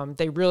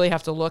 They really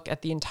have to look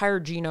at the entire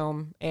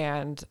genome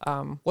and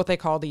what they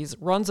call these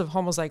runs of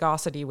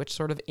homozygosity, which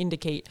sort of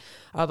indicate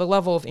the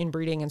level of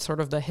inbreeding and sort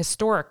of the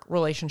historic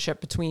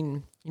relationship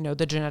between,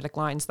 the genetic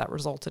lines that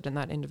resulted in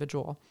that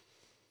individual.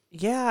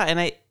 Yeah, and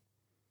I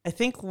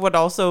think what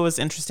also was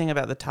interesting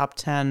about the top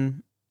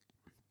 10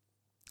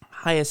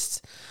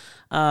 highest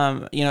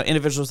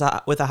individuals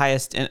with the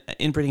highest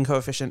inbreeding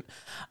coefficient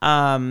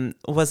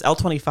was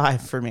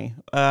L25 for me.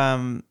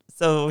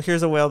 So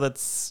here's a whale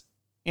that's,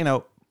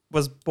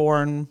 was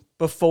born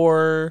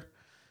before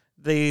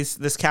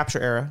this capture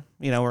era.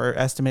 We're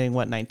estimating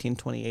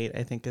 1928,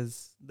 I think,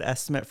 is the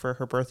estimate for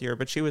her birth year,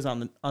 but she was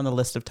on the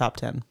list of top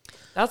 10.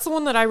 That's the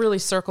one that I really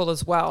circled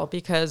as well,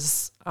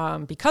 because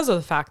of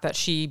the fact that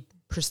she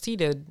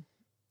preceded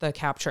the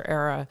capture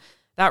era.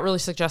 That really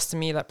suggests to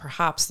me that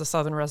perhaps the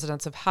southern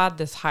residents have had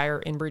this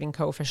higher inbreeding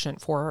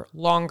coefficient for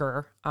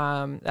longer,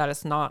 that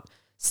it's not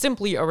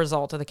simply a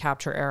result of the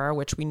capture era,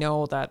 which we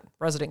know that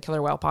resident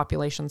killer whale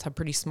populations have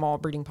pretty small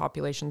breeding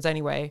populations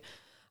anyway.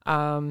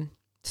 So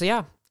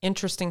yeah,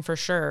 interesting for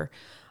sure.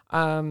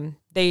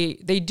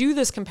 They do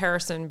this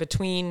comparison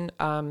between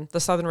the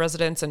southern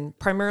residents and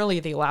primarily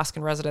the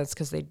Alaskan residents,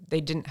 because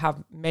they didn't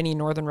have many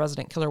northern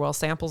resident killer whale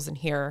samples in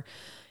here.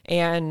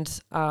 And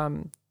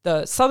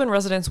the southern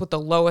residents with the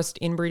lowest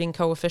inbreeding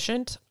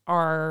coefficient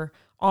are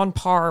on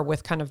par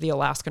with kind of the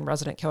Alaskan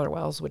resident killer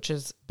whales, which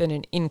has been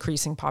an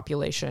increasing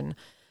population.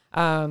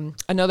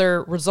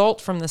 Another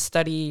result from the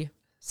study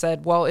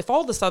said, well, if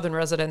all the southern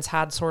residents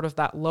had sort of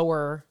that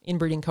lower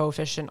inbreeding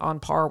coefficient on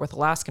par with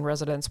Alaskan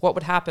residents, what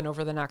would happen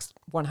over the next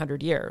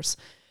 100 years?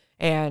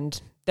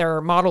 And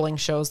their modeling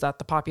shows that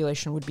the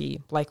population would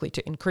be likely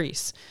to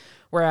increase.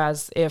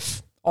 Whereas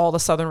if all the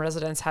southern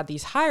residents had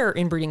these higher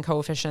inbreeding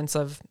coefficients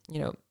of,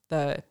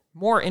 the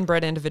more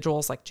inbred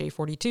individuals like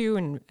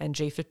J42 and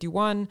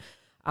J51,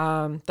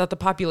 that the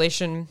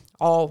population,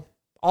 all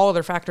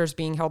other factors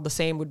being held the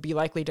same, would be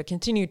likely to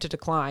continue to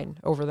decline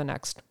over the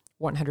next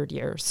 100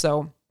 years.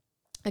 So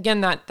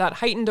again, that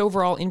heightened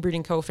overall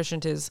inbreeding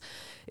coefficient is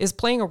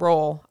playing a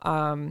role.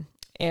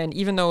 And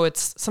even though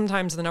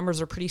sometimes the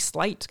numbers are pretty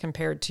slight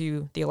compared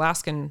to the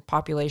Alaskan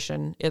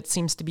population, it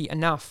seems to be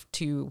enough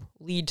to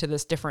lead to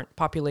this different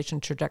population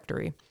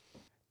trajectory.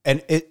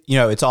 And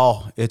it's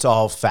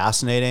all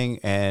fascinating,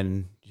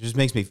 and it just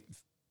makes me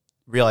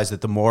realize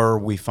that the more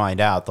we find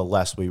out, the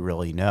less we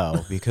really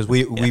know, because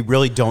we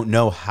really don't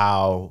know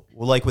how,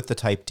 like with the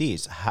type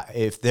Ds,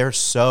 if they're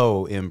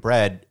so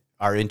inbred,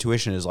 our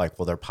intuition is like,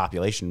 well, their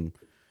population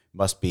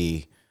must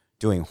be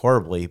doing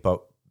horribly,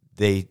 but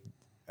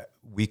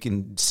we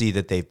can see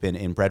that they've been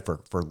inbred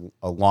for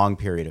a long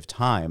period of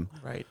time.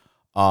 Right.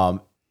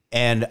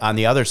 And on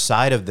the other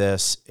side of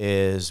this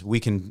is we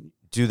can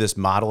do this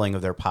modeling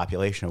of their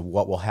population of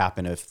what will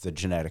happen if the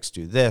genetics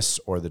do this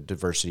or the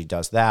diversity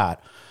does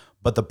that.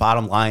 But the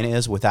bottom line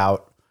is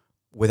without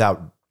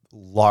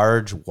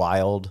large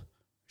wild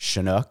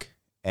Chinook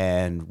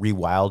and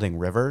rewilding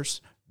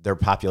rivers, their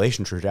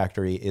population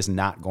trajectory is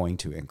not going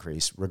to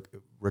increase.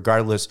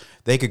 Regardless,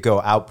 they could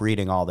go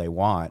outbreeding all they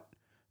want.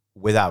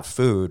 Without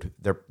food,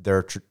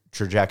 their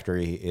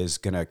trajectory is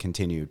going to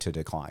continue to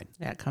decline.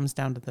 Yeah, it comes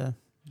down to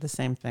the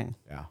same thing.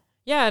 Yeah.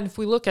 Yeah, and if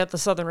we look at the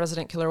southern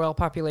resident killer whale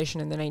population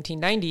in the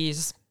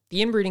 1990s,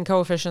 the inbreeding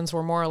coefficients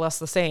were more or less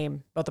the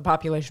same, but the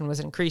population was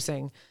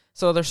increasing.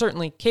 So they're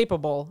certainly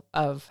capable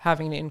of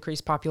having an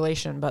increased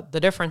population, but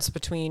the difference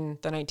between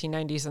the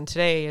 1990s and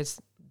today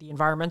is the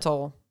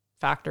environmental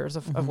factors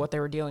of what they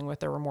were dealing with.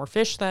 There were more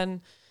fish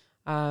then.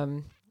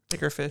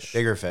 Bigger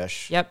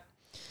fish. Yep.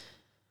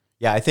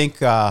 Yeah, I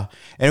think and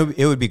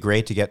it would be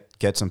great to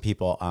get some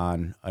people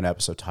on an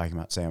episode talking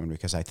about salmon,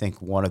 because I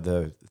think one of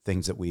the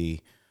things that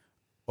we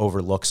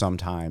overlook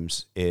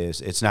sometimes is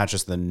it's not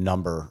just the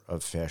number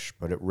of fish,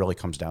 but it really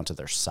comes down to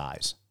their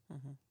size.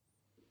 Mm-hmm.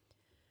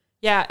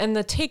 Yeah, and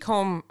the take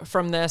home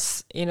from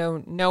this,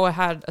 NOAA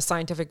had a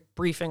scientific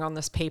briefing on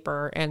this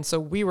paper, and so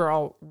we were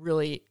all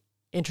really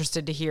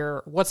interested to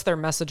hear what's their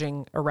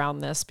messaging around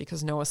this,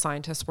 because NOAA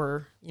scientists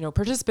were,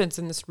 participants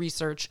in this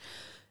research.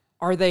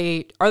 Are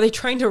they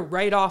trying to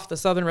write off the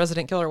southern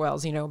resident killer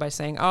whales, by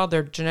saying, oh,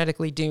 they're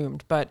genetically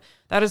doomed? But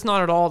that is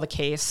not at all the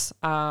case.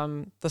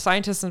 The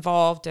scientists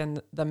involved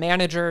and the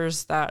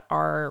managers that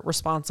are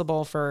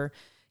responsible for,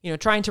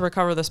 trying to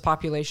recover this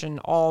population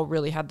all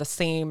really had the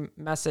same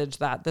message,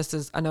 that this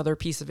is another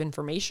piece of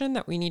information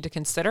that we need to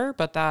consider,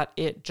 but that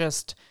it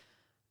just,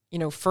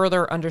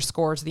 further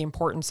underscores the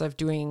importance of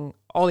doing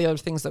all the other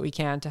things that we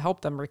can to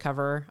help them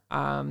recover.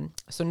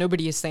 So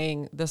nobody is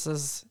saying this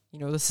is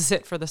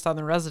it for the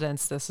southern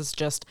residents. This is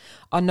just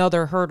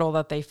another hurdle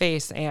that they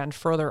face, and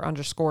further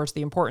underscores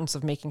the importance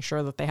of making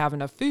sure that they have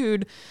enough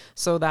food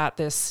so that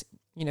this,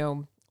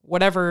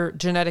 whatever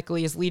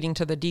genetically is leading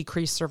to the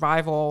decreased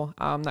survival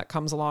that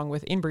comes along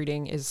with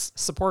inbreeding is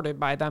supported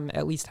by them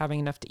at least having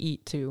enough to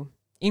eat to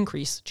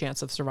increase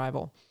chance of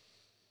survival.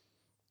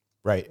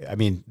 Right. I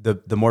mean,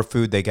 the more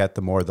food they get,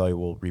 the more they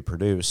will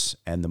reproduce,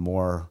 and the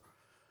more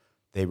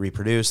they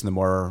reproduce, and the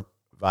more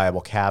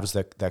viable calves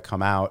that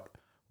come out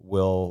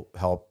will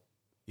help,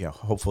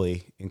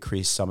 hopefully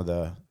increase some of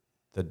the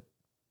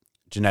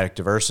genetic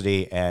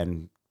diversity,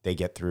 and they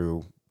get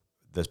through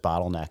this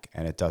bottleneck,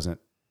 and it doesn't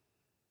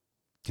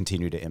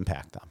continue to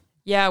impact them.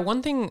 Yeah,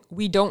 one thing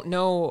we don't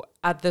know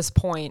at this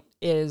point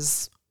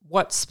is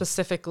what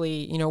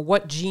specifically,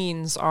 what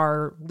genes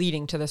are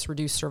leading to this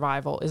reduced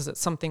survival. Is it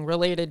something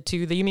related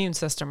to the immune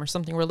system or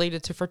something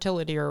related to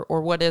fertility, or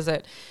what is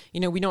it?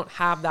 We don't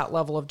have that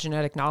level of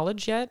genetic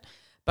knowledge yet,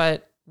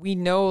 but we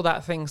know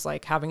that things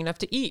like having enough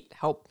to eat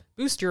help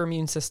boost your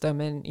immune system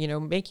and,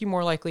 make you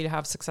more likely to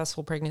have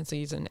successful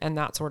pregnancies and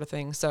that sort of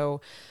thing. So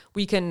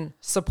we can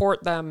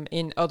support them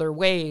in other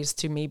ways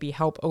to maybe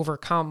help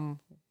overcome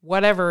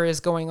whatever is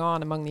going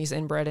on among these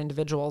inbred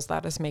individuals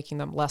that is making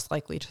them less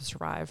likely to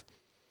survive.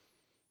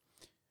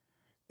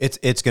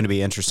 It's going to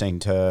be interesting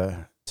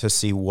to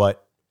see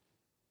what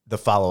the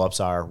follow-ups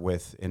are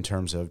in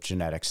terms of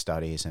genetic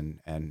studies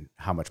and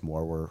how much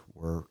more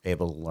we're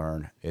able to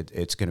learn.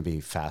 It's going to be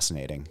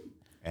fascinating.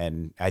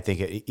 And I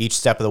think each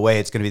step of the way,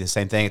 it's going to be the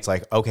same thing. It's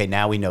like, okay,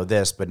 now we know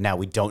this, but now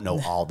we don't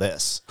know all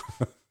this.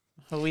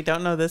 Well, we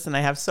don't know this, and I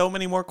have so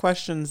many more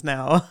questions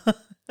now.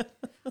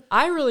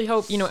 I really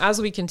hope,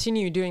 as we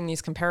continue doing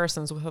these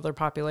comparisons with other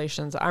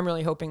populations, I'm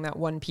really hoping that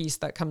one piece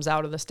that comes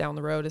out of this down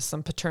the road is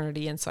some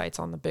paternity insights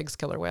on the Biggs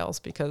killer whales,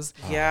 because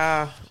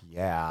yeah,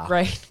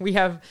 right, we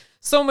have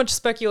so much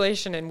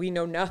speculation and we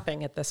know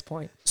nothing at this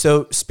point.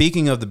 So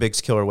speaking of the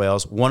Biggs killer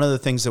whales, one of the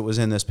things that was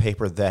in this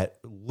paper that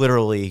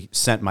literally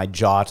sent my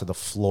jaw to the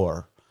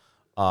floor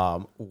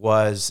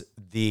was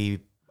the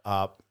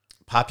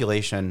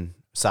population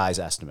size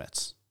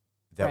estimates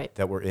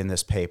that were in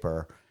this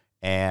paper,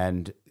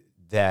 and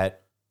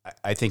that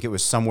I think it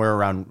was somewhere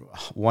around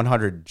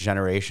 100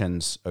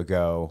 generations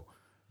ago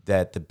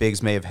that the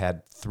Biggs may have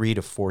had 3,000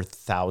 to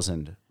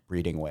 4,000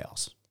 breeding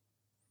whales.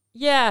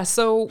 Yeah.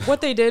 So what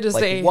they did is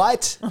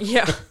what?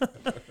 Yeah,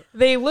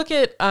 they look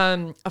at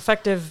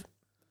effective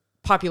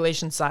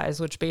population size,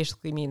 which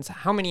basically means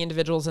how many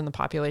individuals in the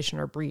population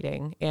are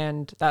breeding,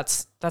 and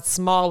that's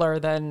smaller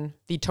than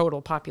the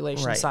total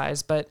population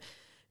size, but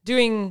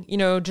doing,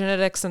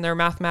 genetics and their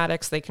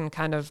mathematics, they can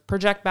kind of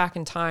project back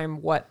in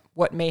time what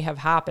may have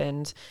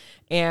happened.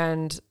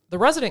 And the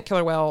resident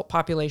killer whale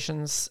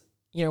populations,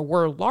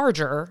 were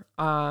larger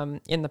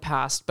in the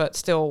past, but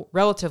still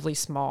relatively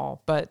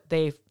small. But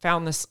they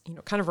found this,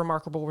 kind of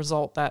remarkable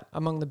result that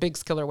among the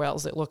Biggs killer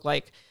whales, it looked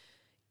like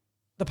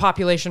the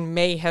population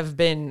may have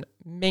been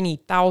many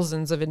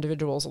thousands of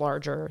individuals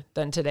larger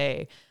than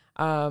today,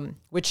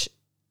 which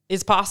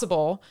is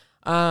possible.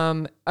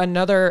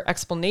 Another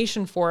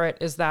explanation for it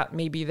is that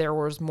maybe there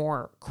was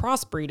more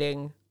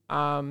crossbreeding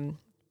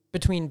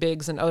between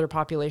Biggs and other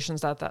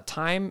populations at that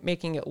time,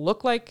 making it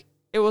look like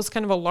it was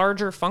kind of a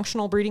larger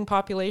functional breeding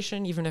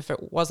population, even if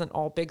it wasn't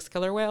all Biggs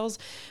killer whales.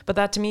 But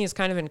that to me is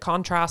kind of in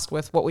contrast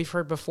with what we've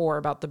heard before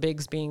about the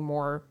Biggs being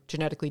more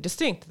genetically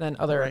distinct than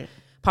other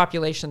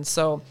populations.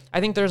 So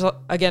I think there's,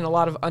 again, a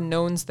lot of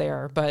unknowns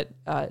there, but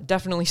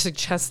definitely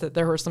suggests that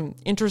there were some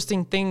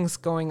interesting things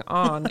going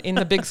on in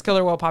the Biggs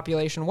killer whale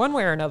population one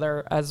way or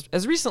another,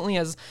 as recently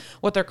as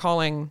what they're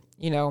calling,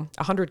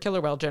 100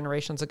 killer whale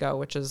generations ago,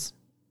 which is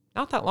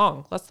not that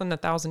long, less than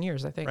 1,000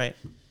 years, I think. Right.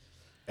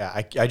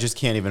 Yeah, I just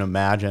can't even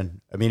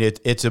imagine. I mean,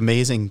 it's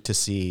amazing to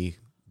see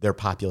their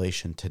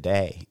population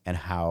today and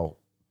how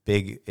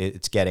big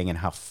it's getting and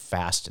how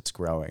fast it's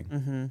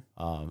growing.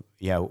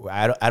 Mm-hmm.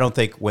 I don't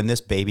think when this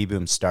baby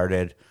boom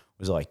started,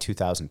 was it like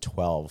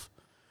 2012?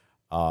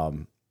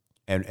 And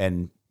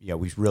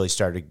we really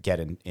started to get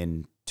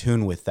in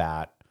tune with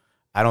that.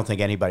 I don't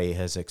think anybody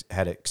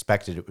had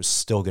expected it was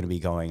still going to be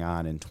going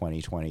on in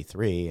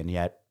 2023. And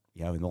yet,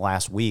 in the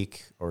last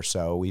week or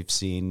so, we've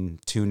seen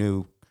two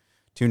new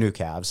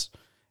calves,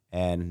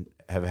 and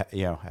have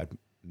had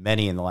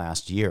many in the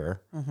last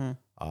year. Mm-hmm.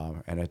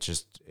 And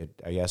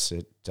I guess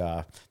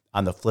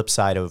on the flip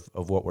side of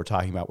what we're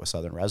talking about with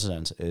Southern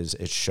residents is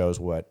it shows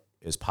what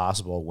is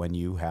possible when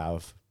you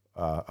have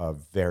a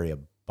very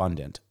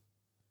abundant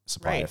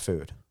supply of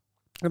food.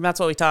 And that's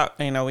what we talk,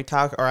 I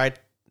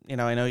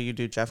know you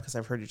do, Jeff, because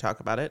I've heard you talk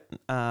about it.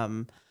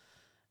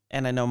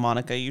 And I know,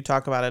 Monica, you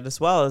talk about it as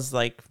well, is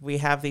like we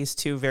have these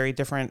two very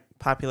different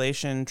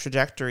population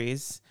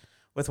trajectories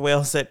with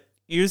whales that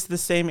use the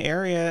same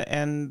area,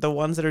 and the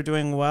ones that are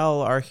doing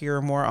well are here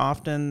more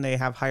often. They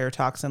have higher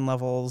toxin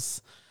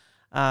levels,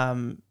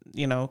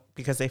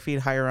 because they feed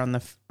higher on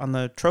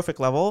the trophic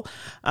level,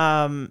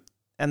 and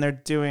they're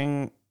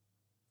doing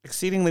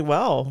exceedingly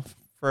well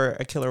for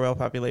a killer whale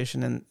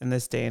population in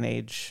this day and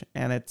age.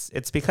 And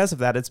it's because of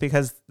that. It's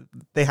because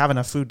they have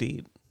enough food to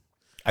eat.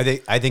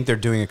 I think they're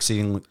doing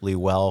exceedingly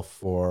well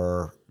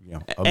for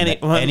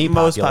any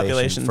most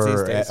populations for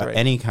these days, right?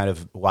 Any kind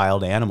of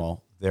wild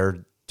animal.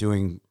 They're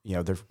doing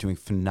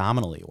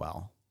phenomenally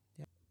well.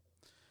 Yeah.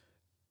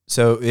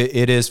 So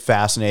it is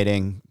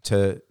fascinating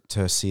to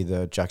see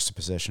the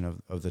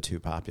juxtaposition of the two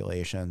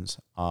populations.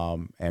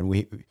 And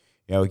we,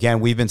 again,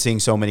 we've been seeing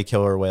so many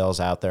killer whales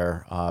out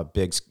there,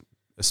 bigs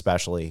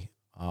especially.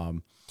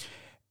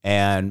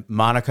 And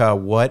Monica,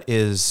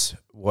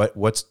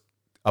 what's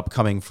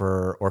upcoming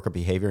for Orca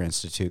Behavior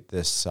Institute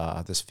this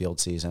field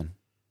season?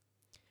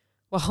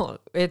 Well,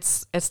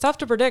 it's tough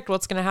to predict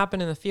what's going to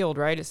happen in the field,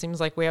 right? It seems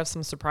like we have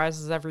some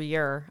surprises every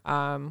year.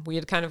 We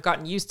had kind of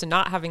gotten used to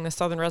not having the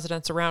southern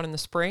residents around in the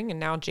spring, and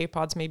now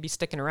J-pods may be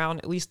sticking around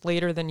at least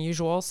later than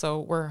usual,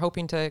 so we're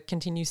hoping to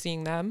continue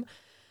seeing them.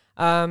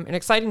 An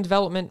exciting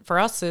development for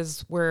us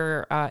is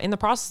we're in the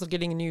process of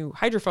getting a new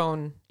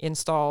hydrophone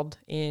installed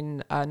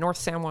in North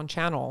San Juan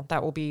Channel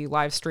that will be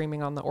live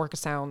streaming on the Orca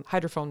Sound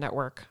hydrophone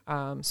network.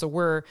 So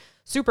we're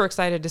super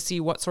excited to see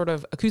what sort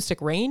of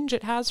acoustic range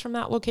it has from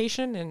that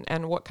location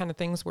and what kind of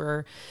things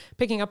we're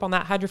picking up on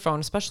that hydrophone,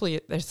 especially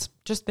there's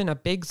just been a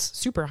big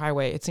super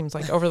highway, it seems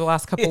like, over the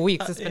last couple of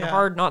weeks. It's been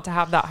hard not to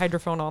have that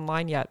hydrophone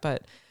online yet,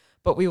 but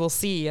we will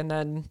see. And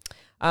then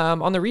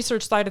on the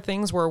research side of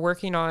things, we're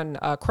working on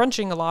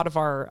crunching a lot of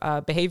our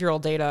behavioral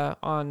data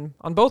on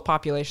both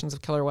populations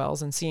of killer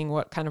whales and seeing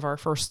what kind of our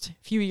first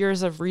few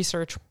years of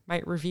research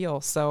might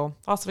reveal. So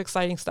lots of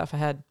exciting stuff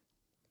ahead.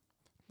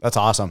 That's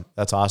awesome.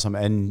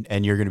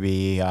 And you're going to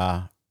be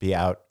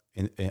out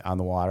on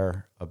the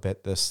water a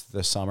bit this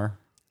summer.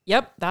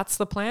 Yep, that's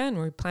the plan.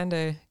 We plan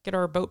to get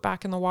our boat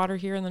back in the water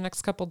here in the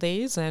next couple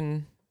days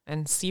and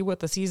see what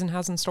the season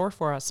has in store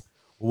for us.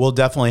 We'll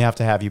definitely have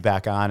to have you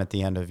back on at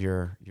the end of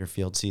your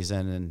field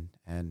season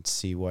and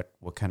see what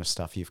kind of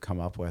stuff you've come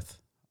up with.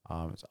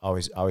 It's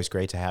always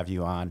great to have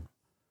you on.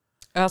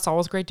 It's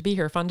always great to be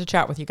here. Fun to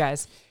chat with you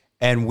guys.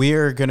 And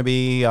we're going to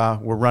be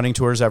we're running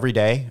tours every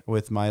day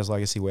with Maya's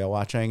Legacy Whale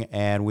Watching,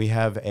 and we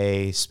have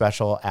a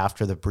special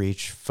After the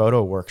Breach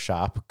photo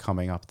workshop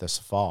coming up this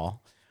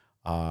fall.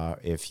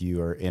 If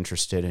you are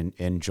interested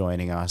in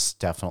joining us,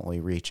 definitely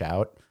reach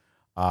out.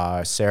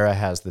 Sarah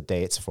has the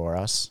dates for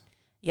us.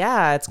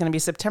 Yeah, it's going to be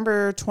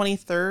September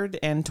 23rd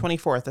and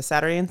 24th, a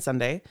Saturday and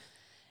Sunday.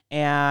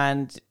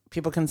 And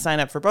people can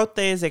sign up for both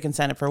days. They can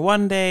sign up for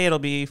one day. It'll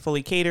be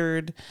fully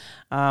catered.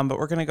 But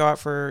we're going to go out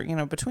for,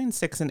 between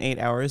 6 and 8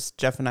 hours.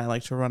 Jeff and I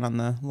like to run on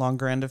the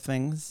longer end of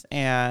things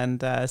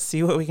and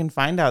see what we can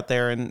find out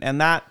there. And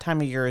that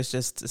time of year is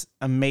just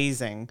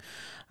amazing.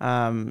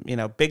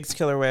 Big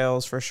killer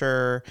whales for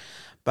sure,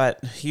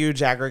 but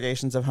huge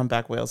aggregations of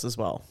humpback whales as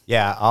well.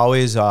 Yeah,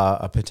 always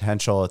a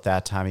potential at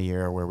that time of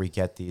year where we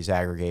get these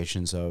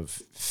aggregations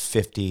of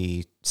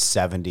 50,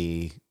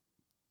 70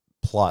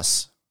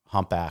 plus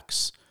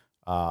humpbacks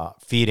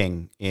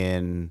feeding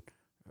in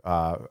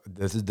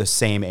the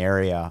same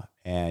area.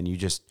 And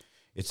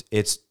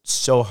it's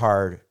so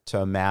hard to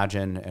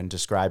imagine and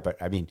describe,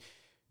 but I mean,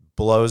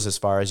 blows as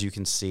far as you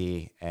can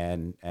see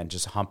and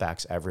just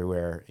humpbacks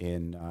everywhere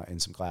in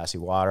some glassy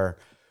water.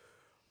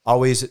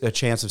 Always a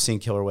chance of seeing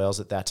killer whales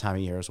at that time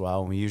of year as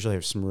well. And we usually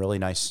have some really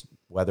nice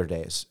weather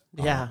days.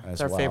 It's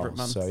our favorite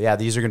month. So yeah,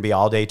 these are going to be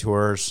all day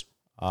tours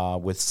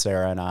with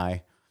Sarah and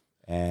I,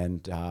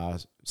 and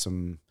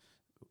some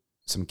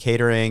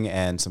catering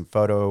and some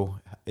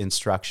photo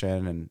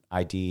instruction and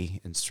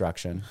ID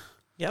instruction.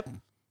 Yep.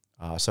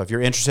 So if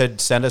you're interested,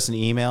 send us an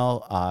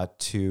email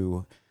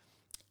to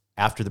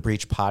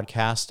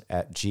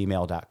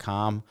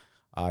afterthebreachpodcast@gmail.com.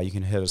 You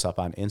can hit us up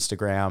on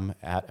Instagram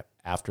at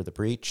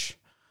afterthebreach.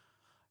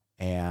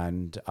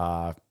 And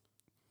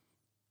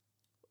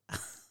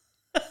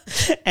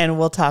and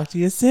we'll talk to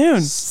you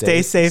soon.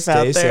 Stay safe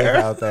out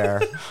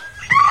there.